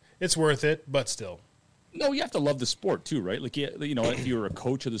 It's worth it, but still. No, you have to love the sport too, right? Like, if you're a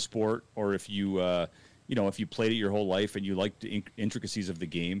coach of the sport, or if you, if you played it your whole life and you like the intricacies of the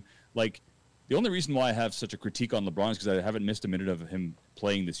game, like, the only reason why I have such a critique on LeBron is because I haven't missed a minute of him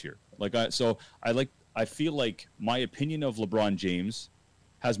playing this year. I feel like my opinion of LeBron James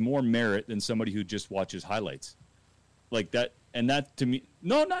has more merit than somebody who just watches highlights, like that. And that, to me,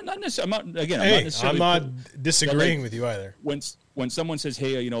 no, not necessarily. I'm not disagreeing with you either. When someone says,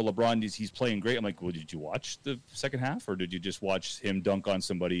 "Hey, LeBron, he's playing great," I'm like, "Well, did you watch the second half, or did you just watch him dunk on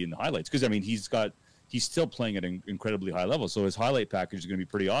somebody in the highlights?" Because he's still playing at an incredibly high level, so his highlight package is going to be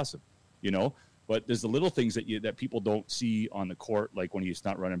pretty awesome, But there's the little things that people don't see on the court, like when he's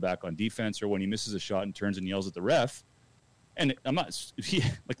not running back on defense, or when he misses a shot and turns and yells at the ref. And I'm not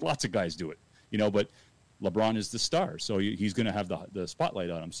like, lots of guys do it, but LeBron is the star, so he's going to have the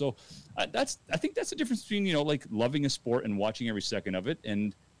spotlight on him. So I think that's the difference between like loving a sport and watching every second of it,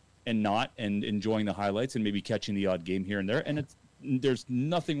 and enjoying the highlights and maybe catching the odd game here and there. And there's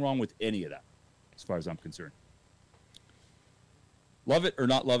nothing wrong with any of that, as far as I'm concerned. Love it or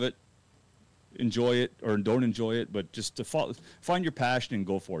not love it, enjoy it or don't enjoy it, but just to find your passion and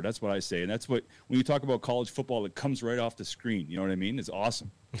go for it. That's what I say, and that's what, when you talk about college football, it comes right off the screen. You know what I mean? It's awesome.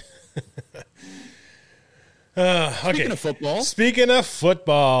 Okay. Speaking of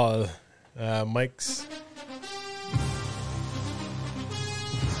football, Mike's.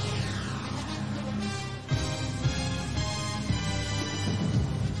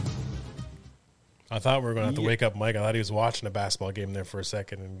 I thought we were going to have to wake up Mike. I thought he was watching a basketball game there for a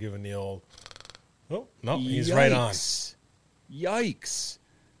second and giving the old, oh, no, he's right on. Yikes.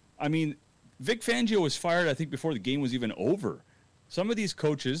 I mean, Vic Fangio was fired, I think, before the game was even over. Some of these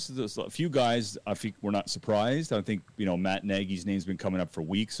coaches, there's a few guys, I think we're not surprised. I think, Matt Nagy's name's been coming up for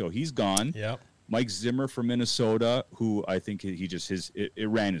weeks, so he's gone. Yep. Mike Zimmer from Minnesota, who I think it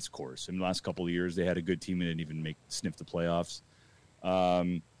ran its course. In the last couple of years, they had a good team and didn't even sniff the playoffs.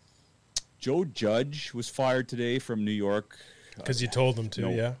 Joe Judge was fired today from New York. Because you told them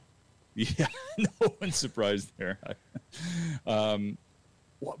to, yeah? Yeah, no one's surprised there.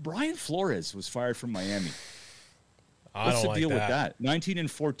 Brian Flores was fired from Miami. What's the deal with that?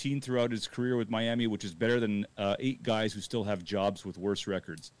 19-14 throughout his career with Miami, which is better than 8 guys who still have jobs with worse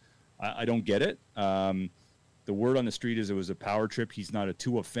records. I don't get it. The word on the street is it was a power trip. He's not a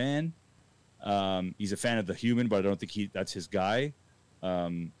Tua fan. He's a fan of the human, but I don't think that's his guy.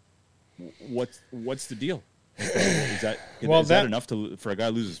 What's the deal? Is that enough for a guy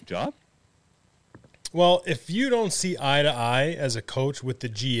to lose his job? Well, if you don't see eye to eye as a coach with the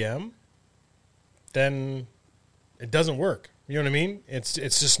GM, then it doesn't work. You know what I mean? It's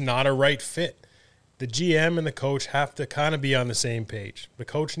just not a right fit. The GM and the coach have to kind of be on the same page. The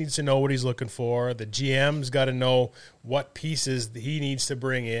coach needs to know what he's looking for. The GM's got to know what pieces he needs to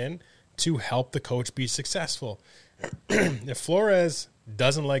bring in to help the coach be successful. If Flores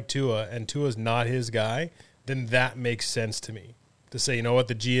doesn't like Tua and Tua's not his guy, then that makes sense to me. To say, you know what,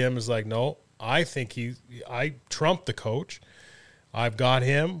 the GM is like, no, I think I trump the coach. I've got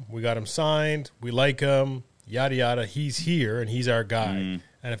him. We got him signed. We like him. Yada, yada. He's here, and he's our guy.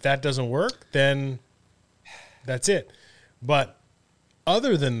 And if that doesn't work, then that's it. But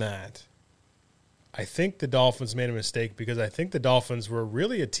other than that, I think the Dolphins made a mistake because I think the Dolphins were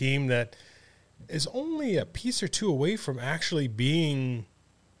really a team that is only a piece or two away from actually being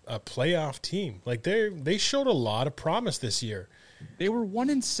a playoff team. Like they showed a lot of promise this year. They were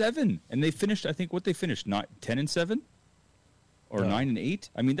 1-7, and they finished. I think what they finished, not 10-7, or 9-8.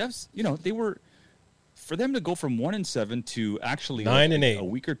 I mean, that's they were, for them to go from 1-7 to actually 9-8, a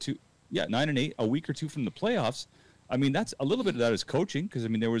week or two. Yeah, 9-8, a week or two from the playoffs. I mean, that's a little bit of that is coaching, because I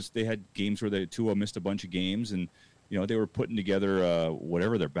mean they had games where Tua missed a bunch of games, and they were putting together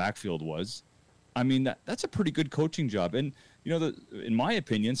whatever their backfield was. I mean, that's a pretty good coaching job, and in my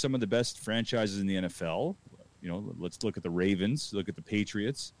opinion, some of the best franchises in the NFL. Let's look at the Ravens, look at the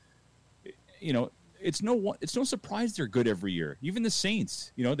Patriots. It's no surprise they're good every year. Even the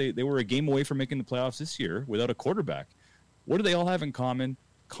Saints, they were a game away from making the playoffs this year without a quarterback. What do they all have in common?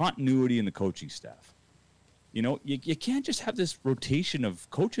 Continuity in the coaching staff. You can't just have this rotation of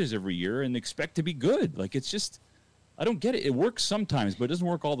coaches every year and expect to be good. Like, it's just, I don't get it. It works sometimes, but it doesn't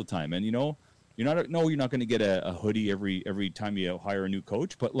work all the time. And you're not going to get a hoodie every time you hire a new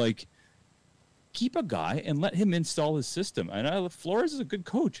coach, but like, keep a guy and let him install his system. And Flores is a good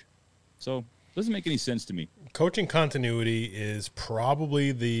coach, so it doesn't make any sense to me. Coaching continuity is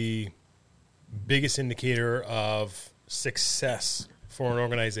probably the biggest indicator of success for an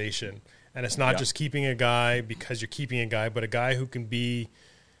organization. And it's not just keeping a guy because you're keeping a guy, but a guy who can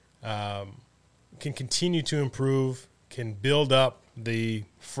continue to improve, can build up the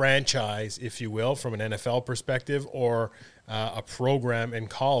franchise, if you will, from an NFL perspective or a program in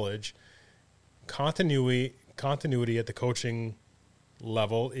college. Continuity at the coaching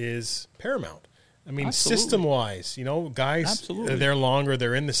level is paramount. I mean, system-wise, guys, they're longer,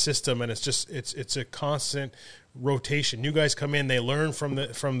 they're in the system, and it's a constant rotation. New guys come in, they learn from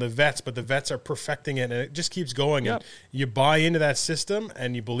the vets, but the vets are perfecting it, and it just keeps going. Yep. And you buy into that system,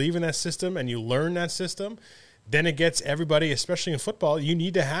 and you believe in that system, and you learn that system. Then it gets everybody, especially in football, you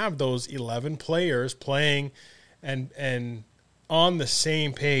need to have those 11 players playing and on the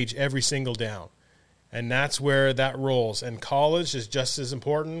same page every single down. And that's where that rolls. And college is just as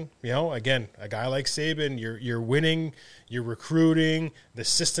important. Again, a guy like Saban, you're winning, you're recruiting, the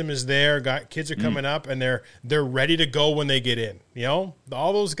system is there, kids are coming up, and they're ready to go when they get in.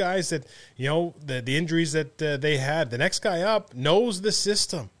 All those guys that, the injuries that they had, the next guy up knows the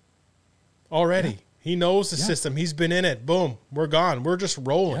system already. Yeah. He knows the system. He's been in it. Boom, we're gone. We're just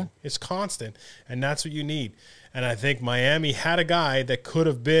rolling. Yeah. It's constant, and that's what you need. And I think Miami had a guy that could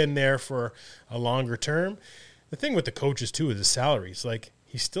have been there for a longer term. The thing with the coaches, too, is the salaries. Like,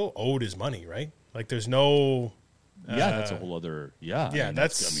 he still owed his money, right? Like, there's no... that's a whole other... Yeah,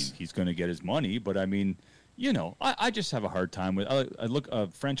 he's going to get his money. But, I mean, I just have a hard time with... I look, a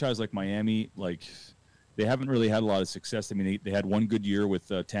franchise like Miami, like, they haven't really had a lot of success. I mean, they had one good year with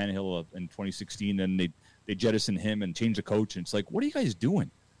Tannehill in 2016, and they jettisoned him and changed the coach. And it's like, what are you guys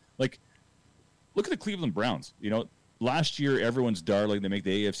doing? Like... Look at the Cleveland Browns. Last year everyone's darling. They make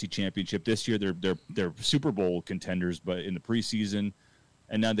the AFC Championship. This year they're Super Bowl contenders, but in the preseason,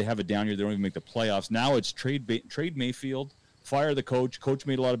 and now they have a down year. They don't even make the playoffs. Now it's trade Mayfield, fire the coach. Coach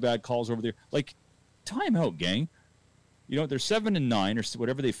made a lot of bad calls over there. Like, time out, gang. They're 7-9 or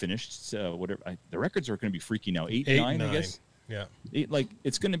whatever they finished. The records are going to be freaky now. 8-9, I guess. Yeah.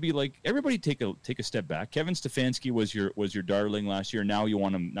 It's going to be like everybody take a step back. Kevin Stefanski was your darling last year. Now you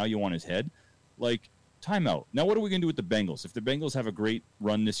want him. Now you want his head. Like, timeout. Now, what are we going to do with the Bengals? If the Bengals have a great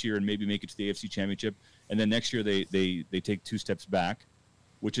run this year and maybe make it to the AFC Championship, and then next year they take two steps back,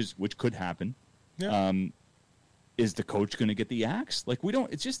 which could happen, is the coach going to get the axe? Like, we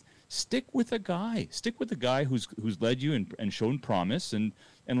don't. It's just stick with a guy. Stick with the guy who's led you and shown promise, and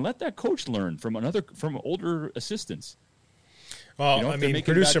let that coach learn from older assistants. Well, I mean,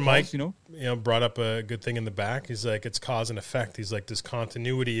 producer Mike, brought up a good thing in the back. He's like, it's cause and effect. He's like, does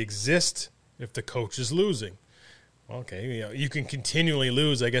continuity exist if the coach is losing? Okay, you can continually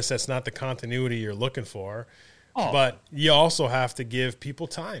lose. I guess that's not the continuity you're looking for. But you also have to give people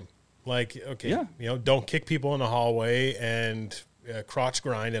time. Like, okay, don't kick people in the hallway and crotch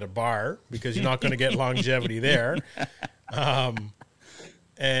grind at a bar because you're not going to get longevity there.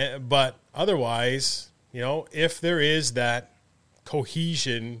 But otherwise, if there is that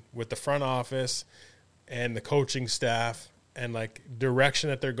cohesion with the front office and the coaching staff and like direction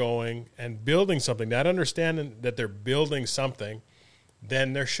that they're going and building something, that understanding that they're building something,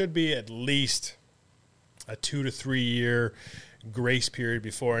 then there should be at least a 2 to 3 year grace period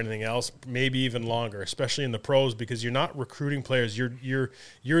before anything else, maybe even longer, especially in the pros, because you're not recruiting players. You're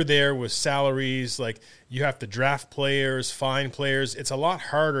there with salaries. Like, you have to draft players, find players. It's a lot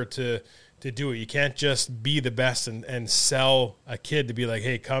harder to to do it. You can't just be the best and sell a kid to be like,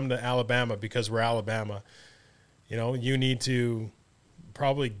 hey, come to Alabama because we're Alabama. You know, you need to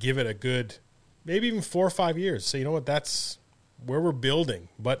probably give it a good, maybe even 4 or 5 years. So, you know what, that's where we're building.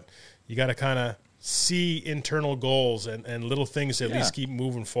 But you got to kind of see internal goals and little things to at least keep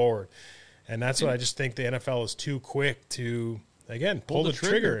moving forward. And that's what I just think the NFL is too quick to, again, pull the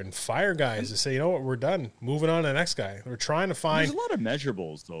trigger and fire guys to say, you know what, we're done. Moving on to the next guy. We're trying to find. There's a lot of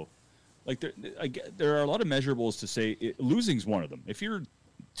measurables, though. Like there are a lot of measurables to say losing's one of them. If you're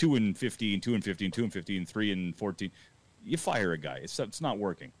 2-15, 2-15, 2-15, 3-14, you fire a guy. It's not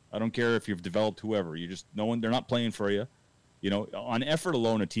working. I don't care if you've developed whoever. You just they're not playing for you. You know, on effort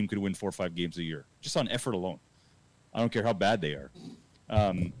alone, a team could win 4 or 5 games a year. Just on effort alone. I don't care how bad they are.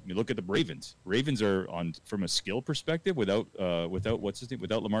 You look at the Ravens. Ravens are from a skill perspective without what's his name,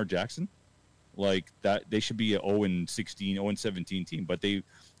 without Lamar Jackson, like that they should be a 0-16, 0-17 team, but they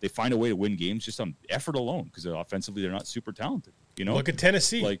find a way to win games just on effort alone because offensively they're not super talented. You know, look at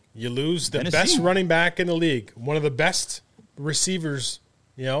Tennessee. Like you lose the Tennessee. best running back in the league, one of the best receivers,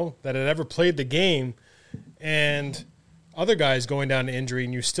 you know, that had ever played the game, and other guys going down to injury,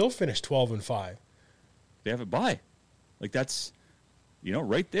 and you still finish 12-5. They have a bye, like that's. You know,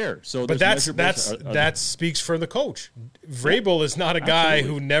 right there. So, but that speaks for the coach. Vrabel is not a guy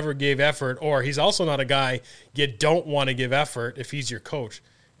who never gave effort, or he's also not a guy you don't want to give effort if he's your coach,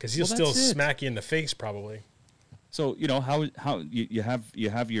 because he'll still smack you in the face probably. So you know how you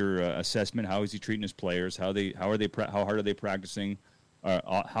have your assessment. How is he treating his players? How hard are they practicing?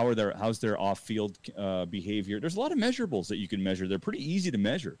 How's their off field behavior? There's a lot of measurables that you can measure. They're pretty easy to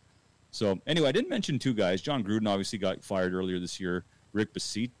measure. So anyway, I didn't mention 2 guys. John Gruden obviously got fired earlier this year. Rick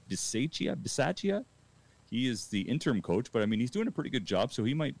Bisaccia, he is the interim coach, but I mean he's doing a pretty good job, so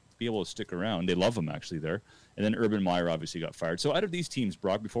he might be able to stick around. They love him actually there. And then Urban Meyer obviously got fired. So out of these teams,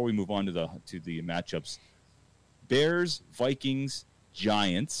 Brock, before we move on to the matchups, Bears, Vikings,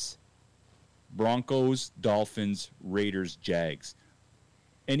 Giants, Broncos, Dolphins, Raiders, Jags.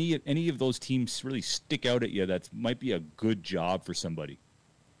 Any of those teams really stick out at you that might be a good job for somebody?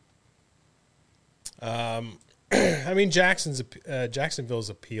 I mean, Jacksonville's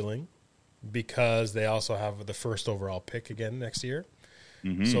appealing because they also have the first overall pick again next year.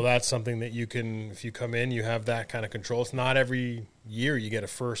 Mm-hmm. So that's something that you can, if you come in, you have that kind of control. It's not every year you get a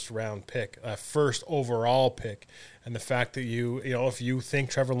first-round pick, a first overall pick. And the fact that if you think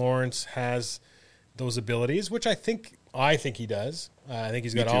Trevor Lawrence has those abilities, which I think he does. I think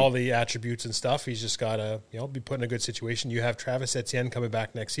he's got all the attributes and stuff. He's just got to, be put in a good situation. You have Travis Etienne coming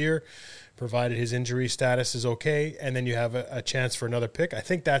back next year, provided his injury status is okay, and then you have a chance for another pick. I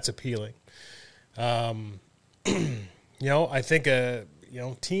think that's appealing. I think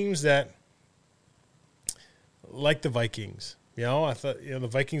teams that like the Vikings. I thought the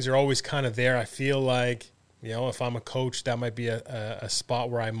Vikings are always kind of there. I feel like. If I'm a coach, that might be a spot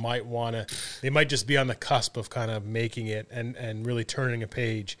where I might want to – they might just be on the cusp of kind of making it and really turning a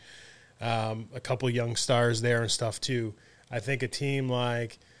page. A couple of young stars there and stuff too. I think a team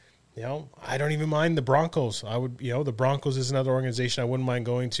like, I don't even mind the Broncos. I would – the Broncos is another organization I wouldn't mind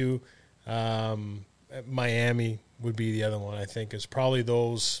going to. Miami would be the other one, I think, is probably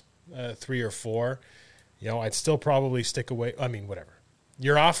those 3 or 4. I'd still probably stick away – I mean, whatever.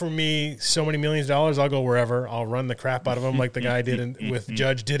 You're offering me so many millions of dollars, I'll go wherever. I'll run the crap out of them like the guy did with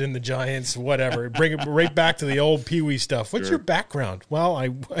Judge did in the Giants, whatever. Bring it right back to the old Pee Wee stuff. What's your background? Well, I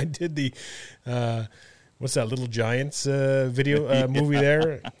did the what's that, Little Giants video movie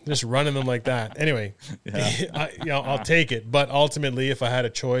there? Just running them like that. Anyway, I'll take it. But ultimately, if I had a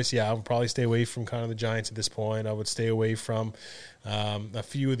choice, I would probably stay away from kind of the Giants at this point. I would stay away from a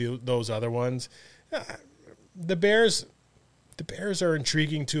few of those other ones. The Bears are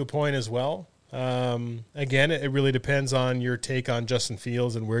intriguing to a point as well. Again, it really depends on your take on Justin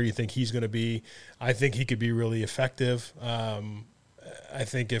Fields and where you think he's going to be. I think he could be really effective. I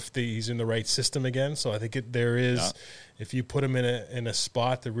think if he's in the right system again. So I think if you put him in a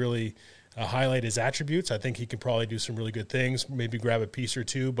spot to really highlight his attributes, I think he could probably do some really good things, maybe grab a piece or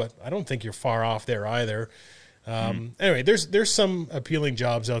two, but I don't think you're far off there either. Anyway, there's some appealing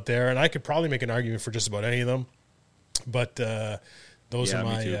jobs out there, and I could probably make an argument for just about any of them. But those are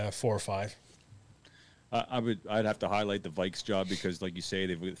my 4 or 5. I'd have to highlight the Vikes job because, like you say,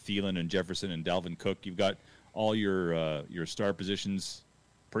 they've got Thielen and Jefferson and Dalvin Cook. You've got all your star positions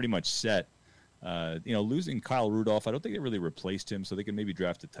pretty much set. Losing Kyle Rudolph, I don't think they really replaced him, so they can maybe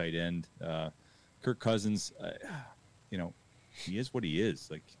draft a tight end. Kirk Cousins, he is what he is.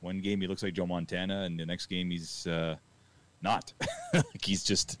 Like one game he looks like Joe Montana, and the next game he's not. Like he's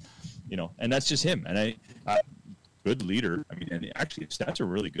just, and that's just him. And I good leader. I mean, and actually, his stats are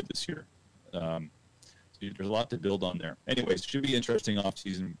really good this year. There's a lot to build on there. Anyways, should be interesting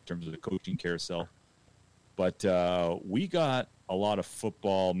offseason in terms of the coaching carousel. But we got a lot of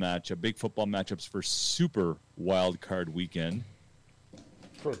big football matchups for Super Wild Card Weekend.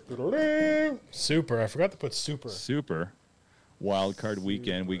 Super. I forgot to put super. Super Wild Card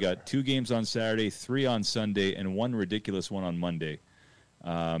Weekend. We got 2 games on Saturday, 3 on Sunday, and 1 ridiculous one on Monday.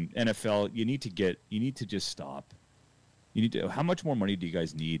 NFL, you need to just stop. How much more money do you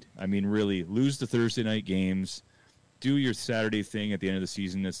guys need? I mean, really, lose the Thursday night games, do your Saturday thing at the end of the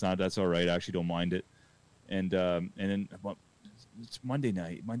season. That's all right. I actually don't mind it. And then it's Monday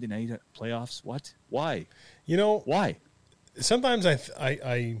night playoffs. What? Why? Why? Sometimes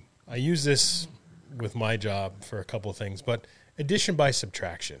I use this with my job for a couple of things, but addition by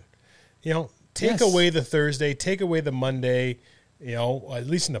subtraction. Take away the Thursday, take away the Monday. At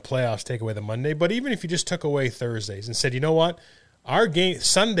least in the playoffs, take away the Monday. But even if you just took away Thursdays and said, you know what, our game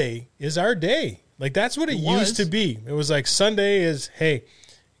Sunday is our day. Like, that's what it used to be. It was like Sunday is, hey,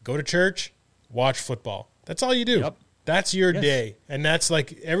 go to church, watch football. That's all you do. Yep. That's your day. And that's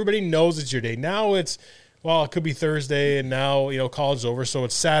like, everybody knows it's your day. Now it's, it could be Thursday, and now, college's over, so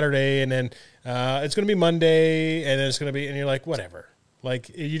it's Saturday, and then it's going to be Monday, and then it's going to be, and you're like, whatever. Like,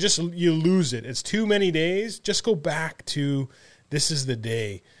 you lose it. It's too many days. Just go back to, this is the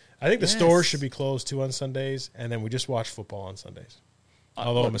day. I think the stores should be closed too on Sundays, and then we just watch football on Sundays.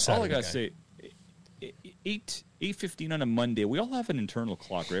 Although I'm a Saturday guy. All I gotta say, 8:15 on a Monday. We all have an internal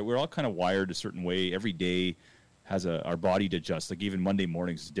clock, right? We're all kind of wired a certain way. Every day has our body to adjust. Like, even Monday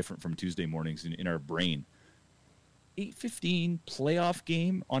mornings is different from Tuesday mornings in our brain. 8:15 playoff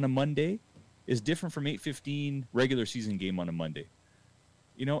game on a Monday is different from 8:15 regular season game on a Monday.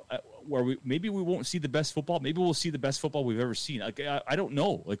 Where maybe we won't see the best football. Maybe we'll see the best football we've ever seen. Like, I don't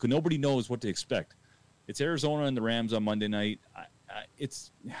know. Like, nobody knows what to expect. It's Arizona and the Rams on Monday night.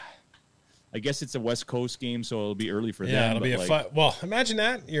 I guess it's a West Coast game, so it'll be early for them. Yeah, it'll be well, imagine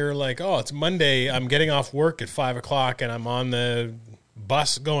that. You're like, it's Monday. I'm getting off work at 5 o'clock, and I'm on the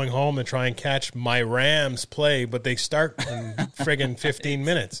bus going home to try and catch my Rams play, but they start in friggin' 15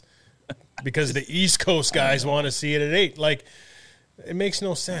 minutes because the East Coast guys want to see it at 8. Like, it makes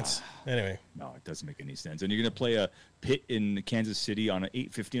no sense. Anyway. No, it doesn't make any sense. And you're going to play a Pitt in Kansas City on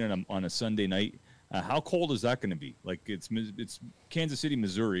 8:15 on a Sunday night. How cold is that going to be? Like, it's Kansas City,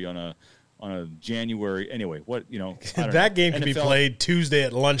 Missouri on a January. Anyway, I don't that game know. can be played Tuesday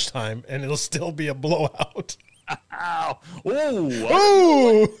at lunchtime, and it'll still be a blowout. Ow!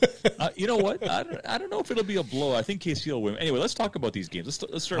 You know what? I don't know if it'll be a blow. I think KC will win. Anyway, let's talk about these games. Let's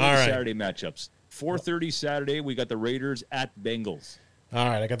start with the Saturday matchups. 4:30 Saturday, we got the Raiders at Bengals. All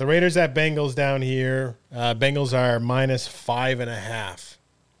right, I got the Raiders at Bengals down here. Bengals are -5.5.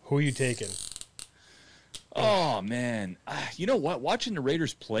 Who are you taking? Oh, man. You know what? Watching the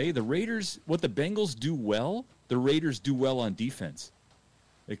Raiders play, what the Bengals do well, the Raiders do well on defense.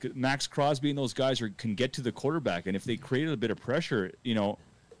 Like, Max Crosby and those guys can get to the quarterback, and if they created a bit of pressure,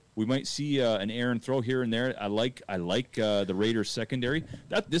 we might see an errant throw here and there. I like the Raiders secondary.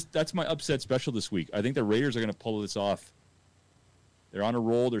 That's my upset special this week. I think the Raiders are going to pull this off. They're on a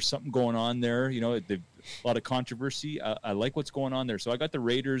roll. There's something going on there. A lot of controversy. I like what's going on there. So I got the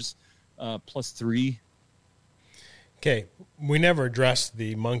Raiders +3. Okay, we never addressed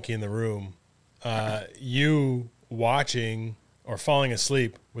the monkey in the room. You watching or falling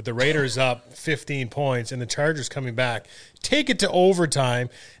asleep with the Raiders up 15 points and the Chargers coming back. Take it to overtime.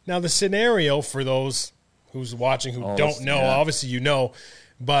 Now, the scenario for those who's watching who don't know, obviously you know,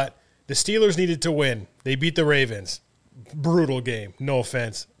 but the Steelers needed to win. They beat the Ravens. Brutal game. No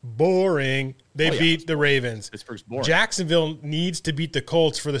offense. Boring. They beat the Ravens. Pittsburgh's boring. Jacksonville needs to beat the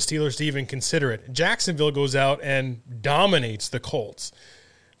Colts for the Steelers to even consider it. Jacksonville goes out and dominates the Colts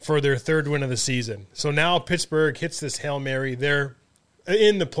for their 3rd win of the season. So now Pittsburgh hits this Hail Mary. They're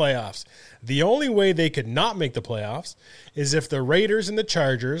in the playoffs. The only way they could not make the playoffs is if the Raiders and the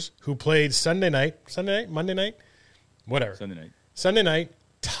Chargers, who played Monday night,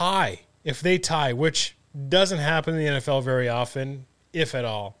 tie. If they tie, which doesn't happen in the NFL very often, if at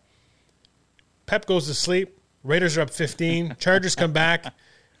all. Pep goes to sleep. Raiders are up 15. Chargers come back,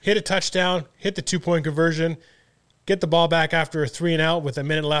 hit a touchdown, hit the 2-point conversion, get the ball back after a 3-and-out with a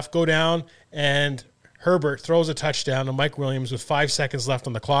minute left, go down, and Herbert throws a touchdown to Mike Williams with 5 seconds left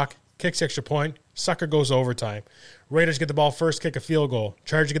on the clock, kicks extra point, sucker goes overtime. Raiders get the ball first, kick a field goal.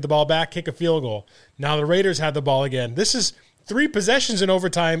 Chargers get the ball back, kick a field goal. Now the Raiders have the ball again. This is 3 possessions in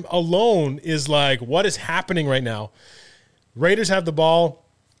overtime alone is like, what is happening right now? Raiders have the ball,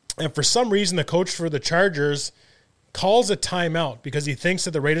 and for some reason the coach for the Chargers calls a timeout because he thinks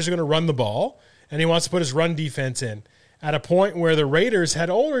that the Raiders are going to run the ball, and he wants to put his run defense in. at a point where the Raiders had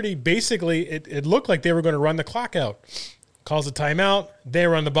already basically, it looked like they were going to run the clock out. Calls a timeout. They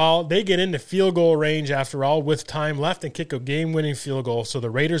run the ball. They get into field goal range after all with time left and kick a game-winning field goal. So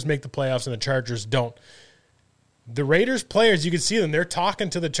the Raiders make the playoffs and the Chargers don't. The Raiders players, you can see them. They're talking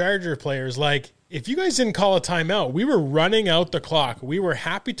to the Charger players like, if you guys didn't call a timeout, we were running out the clock. We were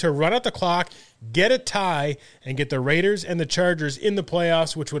happy to run out the clock, get a tie, and get the Raiders and the Chargers in the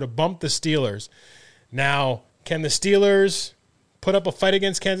playoffs, which would have bumped the Steelers. Now, can the Steelers put up a fight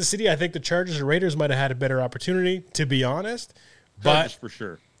against Kansas City? I think the Chargers and Raiders might have had a better opportunity, to be honest. Chargers But, for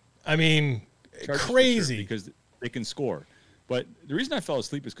sure. I mean, Chargers crazy. for sure, because they can score. But the reason I fell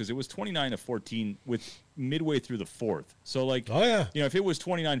asleep is because it was 29-14 with midway through the fourth. So, like, Oh, yeah. you know, if it was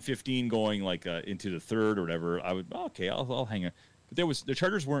 29-15 going like into the third or whatever, I would I'll hang it. But the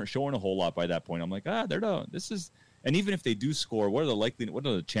Chargers weren't showing a whole lot by that point. I'm like, they're done. This is, and even if they do score, what are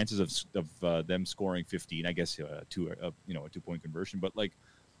the chances of them scoring 15? I guess a 2-point conversion. But like,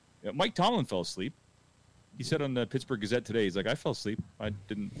 Mike Tomlin fell asleep. He said on the Pittsburgh Gazette today, he's like, I fell asleep.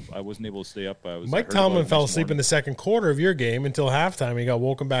 I wasn't able to stay up. Mike Tomlin fell asleep in the second quarter of your game until halftime. He got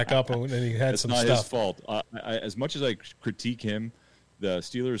woken back up and he had It's some not stuff. his fault. As much as I critique him, the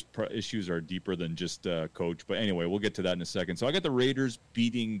Steelers' issues are deeper than just coach. But anyway, we'll get to that in a second. So I got the Raiders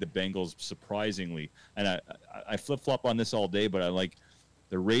beating the Bengals surprisingly. And I flip-flop on this all day, but I like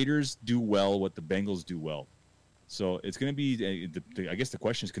the Raiders do well what the Bengals do well. So it's going to be, I guess the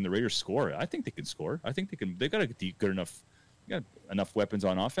question is, can the Raiders score? I think they can score. I think they can. They got enough weapons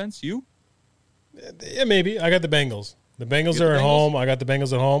on offense. You? Yeah, maybe. I got the Bengals. The Bengals are at home. I got the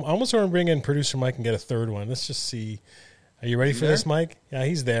Bengals at home. I almost want to bring in producer Mike and get a third one. Let's just see. Are you ready for this, Mike? Yeah,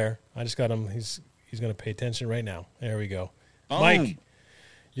 he's there. I just got him. He's going to pay attention right now. There we go. Mike,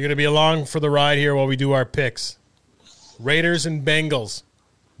 you're going to be along for the ride here while we do our picks. Raiders and Bengals.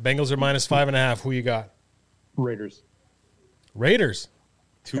 Bengals are -5.5. Who you got? Raiders. Raiders.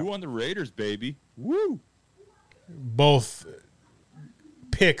 2 on the Raiders, baby. Woo! Both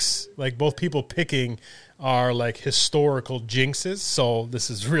picks, like both people picking, are like historical jinxes. So this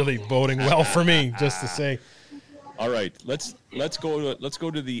is really boding well for me, just to say. All right, let's go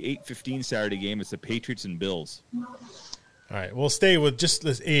to the 8:15 Saturday game. It's the Patriots and Bills. All right, we'll stay with just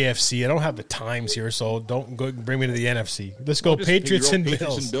this AFC. I don't have the times here, so don't go bring me to the NFC. Let's go Patriots and Bills.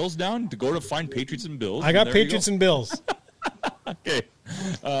 Patriots and Bills down to go to find Patriots and Bills. I got Patriots and Bills. Okay.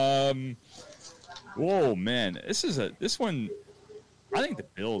 Whoa, man, this one. I think the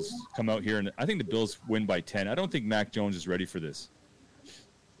Bills come out here, and I think the Bills win by 10. I don't think Mac Jones is ready for this.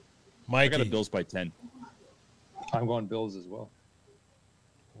 Mikey. I got the Bills by 10. I'm going Bills as well.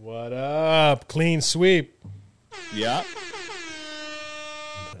 What up? Clean sweep. Yeah.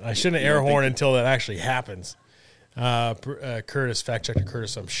 I shouldn't air horn until that actually happens. Curtis, fact checker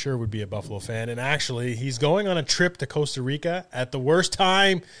Curtis, I'm sure would be a Buffalo fan. And actually, he's going on a trip to Costa Rica at the worst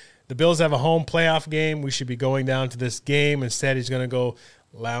time. The Bills have a home playoff game. We should be going down to this game. Instead, he's going to go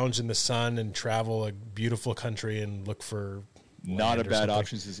lounge in the sun and travel a beautiful country and look for Not a land or bad something.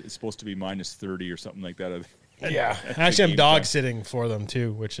 option. It's supposed to be -30 or something like that. Yeah. At the Actually, I'm game dog time. sitting for them,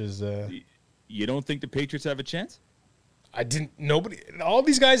 too, which is You don't think the Patriots have a chance? all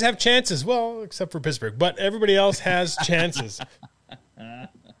these guys have chances. Well, except for Pittsburgh. But everybody else has chances.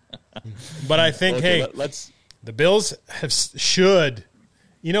 But I think, Okay, hey, let's. the Bills should.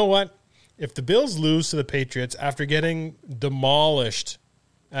 You know what? If the Bills lose to the Patriots after getting demolished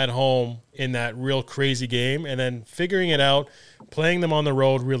at home in that real crazy game and then figuring it out, playing them on the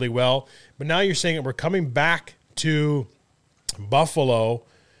road really well, but now you're saying that we're coming back to Buffalo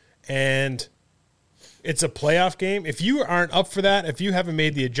and it's a playoff game. If you aren't up for that, if you haven't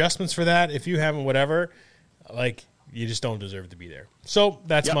made the adjustments for that, if you haven't whatever, like you just don't deserve to be there. So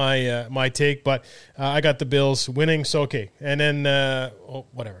that's Yep. my take. But I got the Bills winning. So okay, and then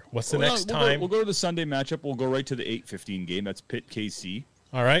whatever. What's the next time? We'll go to the Sunday matchup. We'll go right to the 8:15 game. That's Pitt KC.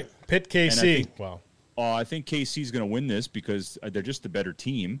 All right, Pitt KC. think- Wow. I think KC is going to win this because they're just the better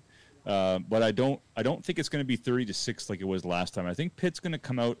team. But I don't think it's going to be 30-6 like it was last time. I think Pitt's going to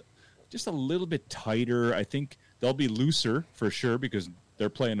come out just a little bit tighter. I think they'll be looser for sure because they're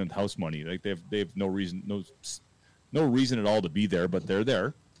playing with house money. Like they have no reason at all to be there, but they're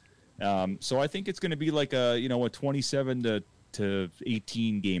there. So I think it's going to be like a 27 to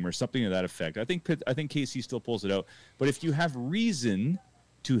 18 game or something to that effect. I think KC still pulls it out. But if you have reason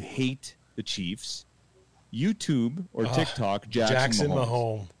to hate the Chiefs, YouTube or TikTok Jackson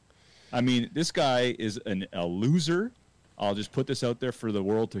Mahomes. I mean, this guy is a loser. I'll just put this out there for the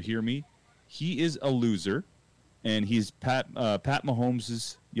world to hear me. He is a loser, and he's Pat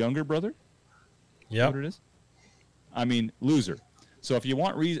Mahomes' younger brother. Yep. What it is? I mean, loser. So if you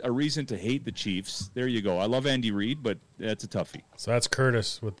want a reason to hate the Chiefs, there you go. I love Andy Reid, but that's a toughie. So that's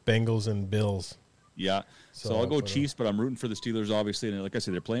Curtis with Bengals and Bills. Yeah. So I'll go Chiefs, but I'm rooting for the Steelers, obviously. And like I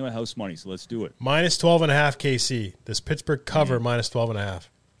said, they're playing with house money, so let's do it. Minus 12.5 KC. Does Pittsburgh cover minus 12.5?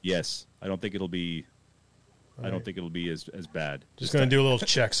 Yes. I don't think it'll be as bad. Just going to do a little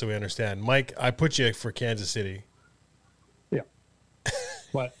check so we understand. Mike, I put you for Kansas City. Yeah.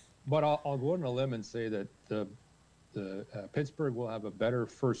 but I'll go on a limb and say that the Pittsburgh will have a better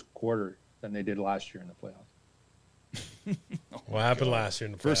first quarter than they did last year in the playoffs. What happened last year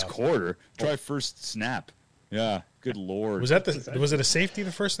in the playoffs? First quarter? Try first snap. Yeah, good Lord. Was it a safety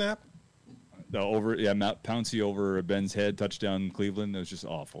the first snap? Matt Pouncey over Ben's head, touchdown Cleveland. That was just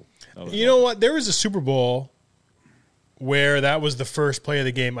awful. You know what? There was a Super Bowl where that was the first play of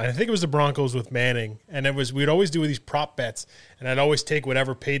the game. I think it was the Broncos with Manning, and we'd always do these prop bets, and I'd always take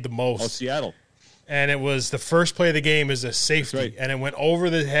whatever paid the most. Oh, Seattle. And it was the first play of the game is a safety, right. and it went over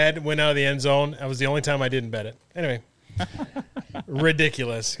the head, went out of the end zone. That was the only time I didn't bet it. Anyway,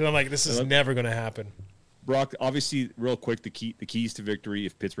 ridiculous. Because I'm like, this is never going to happen. Brock, obviously, real quick, the keys to victory,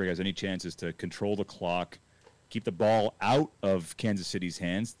 if Pittsburgh has any chance, is to control the clock, keep the ball out of Kansas City's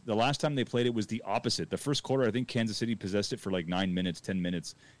hands. The last time they played it was the opposite. The first quarter, I think Kansas City possessed it for like 9 minutes, 10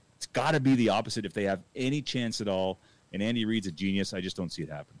 minutes. It's got to be the opposite if they have any chance at all. And Andy Reid's a genius. I just don't see it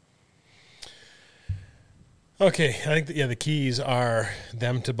happen. Okay, I think the keys are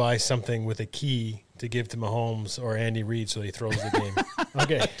them to buy something with a key to give to Mahomes or Andy Reid so he throws the game.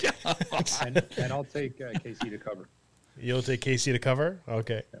 Okay. and I'll take KC to cover. You'll take KC to cover?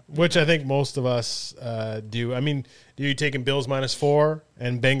 Okay. Yeah. Which I think most of us do. I mean, are you taking Bills -4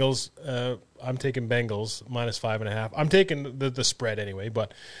 and Bengals? I'm taking Bengals -5.5. I'm taking the spread anyway,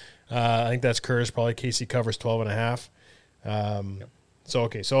 but I think that's Curtis. Probably KC covers 12.5. Yep.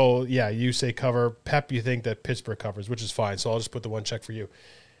 So you say cover. Pep, you think that Pittsburgh covers, which is fine. So I'll just put the one check for you.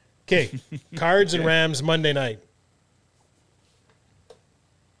 Okay, Cards and Rams Monday night.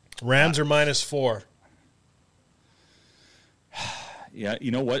 Rams are -4. Yeah,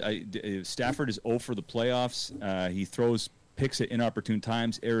 you know what? Stafford is 0 for the playoffs. He throws picks at inopportune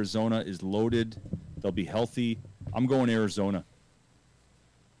times. Arizona is loaded. They'll be healthy. I'm going Arizona.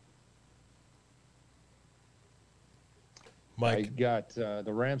 Mike. I got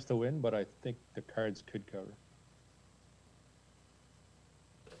the Rams to win, but I think the Cards could cover.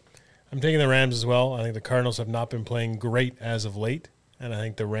 I'm taking the Rams as well. I think the Cardinals have not been playing great as of late, and I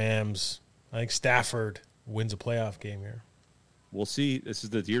think Stafford wins a playoff game here. We'll see. This is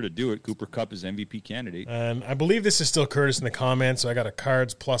the year to do it. Cooper Kupp is MVP candidate. And I believe this is still Curtis in the comments, so I got a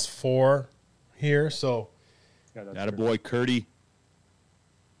Cards +4 here. So, attaboy, Curdy.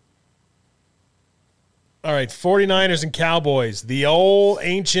 All right, 49ers and Cowboys, the old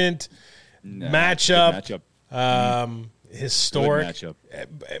ancient matchup. Historic. Good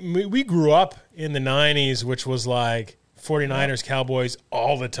matchup. We grew up in the 90s, which was like 49ers, Cowboys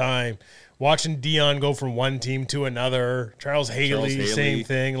all the time. Watching Dion go from one team to another. Charles Haley, same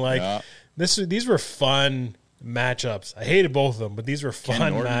thing. These were fun matchups. I hated both of them, but these were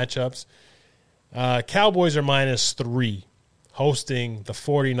fun matchups. Cowboys are -3, hosting the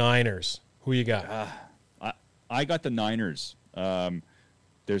 49ers. Who you got? I got the Niners.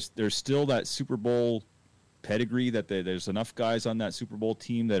 There's still that Super Bowl pedigree that there's enough guys on that Super Bowl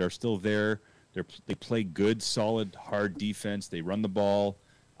team that are still there. They play good, solid, hard defense. They run the ball.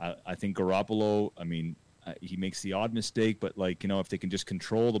 I think Garoppolo, he makes the odd mistake, but if they can just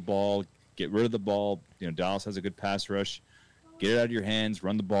control the ball, get rid of the ball, Dallas has a good pass rush, get it out of your hands,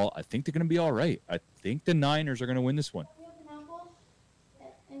 run the ball. I think they're going to be all right. I think the Niners are going to win this one.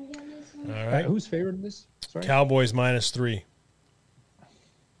 All right. Who's favored in this? Sorry? Cowboys -3.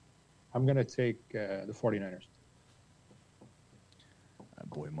 I'm going to take the 49ers.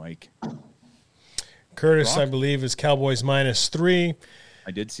 Boy, Mike. Curtis, Brock? I believe, is Cowboys -3.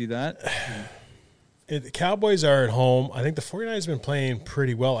 I did see that. The Cowboys are at home. I think the 49ers have been playing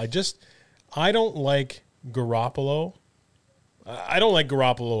pretty well. I don't like Garoppolo. I don't like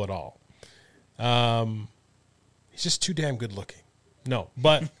Garoppolo at all. He's just too damn good looking. No,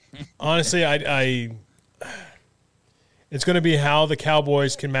 but honestly, it's going to be how the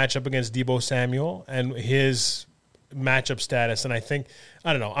Cowboys can match up against Deebo Samuel and his matchup status. And I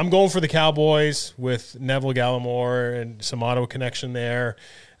don't know. I'm going for the Cowboys with Neville Gallimore and some auto connection there.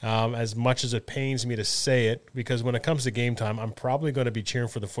 As much as it pains me to say it, because when it comes to game time, I'm probably going to be cheering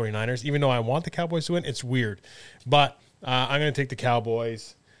for the 49ers, even though I want the Cowboys to win. It's weird. But I'm going to take the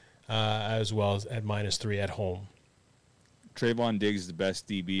Cowboys as well as at -3 at home. Trayvon Diggs is the best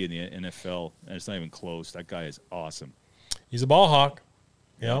DB in the NFL, and it's not even close. That guy is awesome. He's a ball hawk.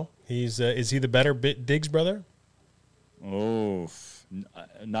 Is he the better Diggs brother?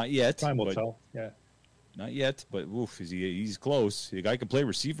 Not yet. Time will but- tell. Yeah. Not yet, but he's close. The guy can play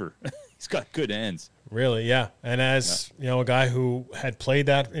receiver. He's got good hands. Really, yeah. And as you know, a guy who had played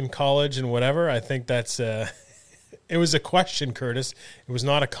that in college and whatever, I think that's it was a question, Curtis. It was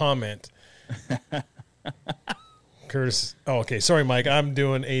not a comment. Curtis. Oh, okay. Sorry, Mike. I'm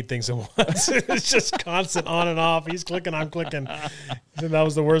doing 8 things at once. It's just constant on and off. He's clicking. I'm clicking. That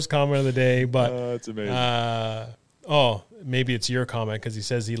was the worst comment of the day. But That's amazing. maybe it's your comment because he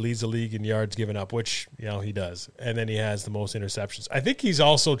says he leads the league in yards given up, which he does, and then he has the most interceptions. I think he's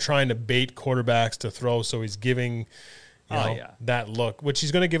also trying to bait quarterbacks to throw, so he's giving that look, which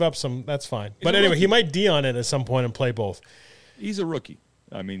he's going to give up some. That's fine. But anyway, he might D on it at some point and play both. He's a rookie.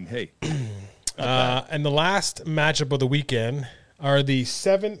 I mean, hey. And the last matchup of the weekend are the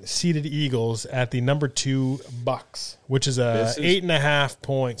 7-seeded Eagles at the number 2 Bucks, which is 8.5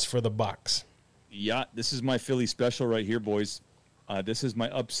 points for the Bucks. Yeah, this is my Philly special right here, boys. This is my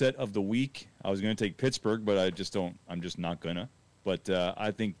upset of the week. I was going to take Pittsburgh, but I'm just not going to. But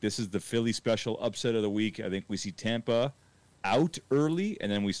I think this is the Philly special upset of the week. I think we see Tampa out early,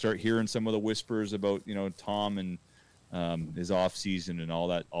 and then we start hearing some of the whispers about, Tom and his off season and all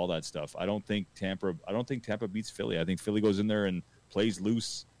that stuff. I don't think Tampa beats Philly. I think Philly goes in there and plays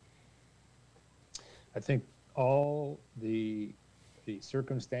loose. I think all the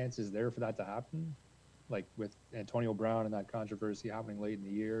circumstances there for that to happen, like with Antonio Brown and that controversy happening late in the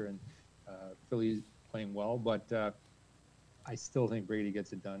year, and Philly playing well, but I still think Brady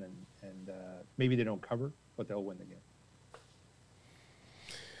gets it done, and maybe they don't cover, but they'll win the game.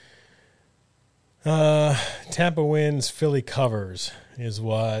 Tampa wins, Philly covers, is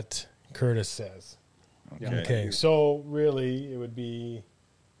what Curtis says. Okay, so really it would be...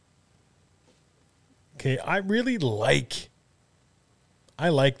 Okay, I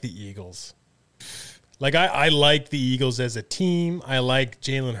like the Eagles. Like, I like the Eagles as a team. I like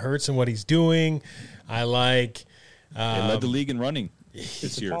Jalen Hurts and what he's doing. I like... They led the league in running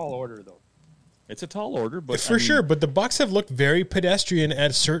It's a tall order, though. It's a tall order, but for sure. But the Bucs have looked very pedestrian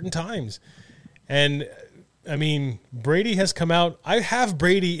at certain times. And, I mean, Brady has come out. I have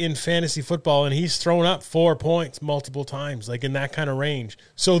Brady in fantasy football, and he's thrown up 4 points multiple times, like in that kind of range.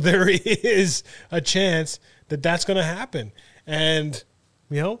 So there is a chance that that's going to happen. And,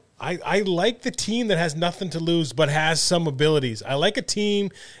 I like the team that has nothing to lose but has some abilities. I like a team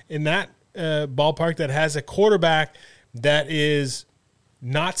in that ballpark that has a quarterback that is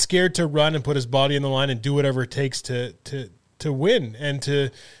not scared to run and put his body on the line and do whatever it takes to win and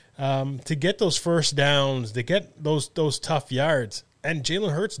to get those first downs, to get those tough yards. And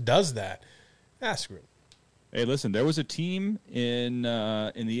Jalen Hurts does that. Screw it. Hey, listen, there was a team in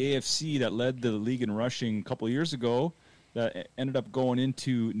the AFC that led the league in rushing a couple of years ago that ended up going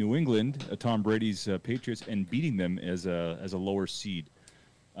into New England, Tom Brady's Patriots, and beating them as a lower seed.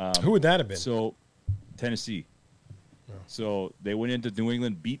 Who would that have been? So, Tennessee. Oh. So they went into New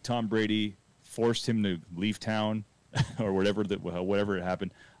England, beat Tom Brady, forced him to leave town, or whatever it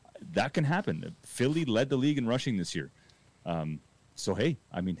happened. That can happen. Philly led the league in rushing this year. So, hey,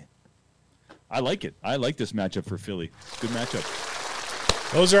 I mean, I like it. I like this matchup for Philly. Good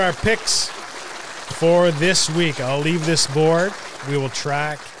matchup. Those are our picks for this week. I'll leave this board. We will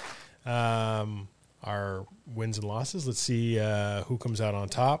track our wins and losses. Let's see who comes out on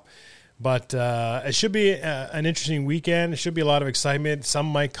top. But it should be an interesting weekend. It should be a lot of excitement. Some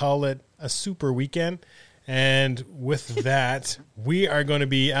might call it a super weekend. And with that, we are going to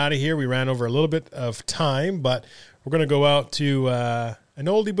be out of here. We ran over a little bit of time, but we're going to go out to an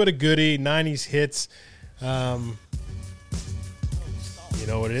oldie but a goodie, 90s hits. You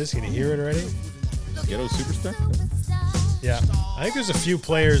know what it is? Can you hear it already? Ghetto Superstar? Yeah. I think there's a few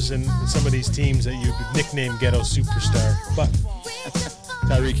players in some of these teams that you could nickname Ghetto Superstar. But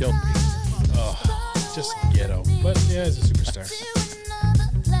Tyreek Hill. Oh, just ghetto. But yeah, he's a superstar.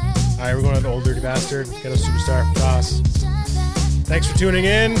 All right, we're going on to Old Dirty Bastard, Ghetto Superstar, Ross. Thanks for tuning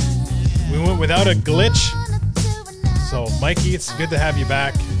in. We went without a glitch. So, Mikey, it's good to have you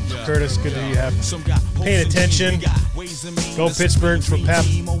back. Curtis, good that you have paying attention. Go Pittsburgh for Pep.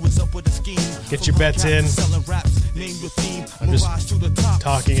 Get your bets in. I'm just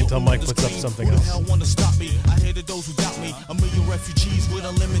talking until Mike puts up something else. Those who doubt me, a million refugees with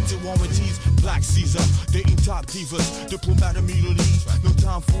unlimited warranties. Black Caesar, dating top divas, diplomat immunities. No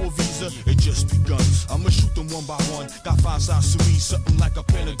time for a visa, it just begun. I'ma shoot them one by one. Got 5 sides to me, something like a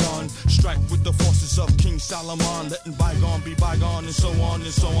pentagon. Strike with the forces of King Solomon, letting bygone be bygone, and so on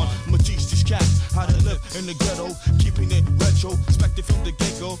and so on. I'ma teach these cats how to live in the ghetto, keeping it retro, expected from the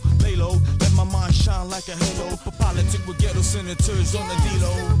get-go. Lay low, let my mind shine like a halo. For politics with ghetto senators on the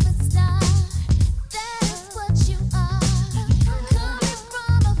D-Lo. That's what you are.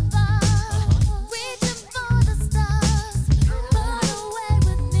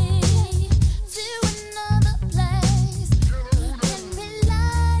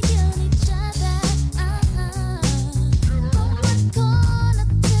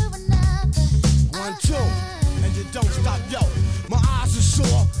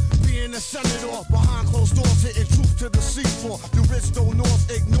 and the senator behind closed doors, hitting truth to the seafloor. The rich don't north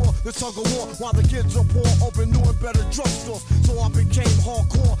ignore the tug of war while the kids are poor, open new and better drugstores. So I became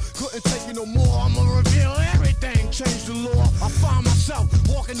hardcore, couldn't take it no more. I'ma reveal everything, change the law. I find myself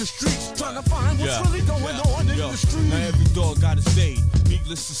walking the streets, trying to find what's really going on in the street. Now every dog got his day,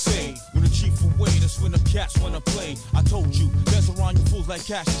 needless to say. When the chief away, that's when the cats wanna play. I told you, dance around you fools like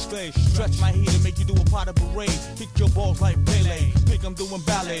Cassius Clay. Stretch my heat and make you do a pot of parade. Kick your balls like Pele, think I'm doing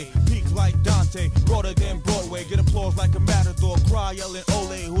ballet. Peak like Dante, broader than Broadway. Get applause like a matador, cry yelling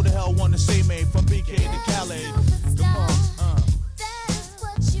Ole. Who the hell wanna say me from BK to Calais? Come on.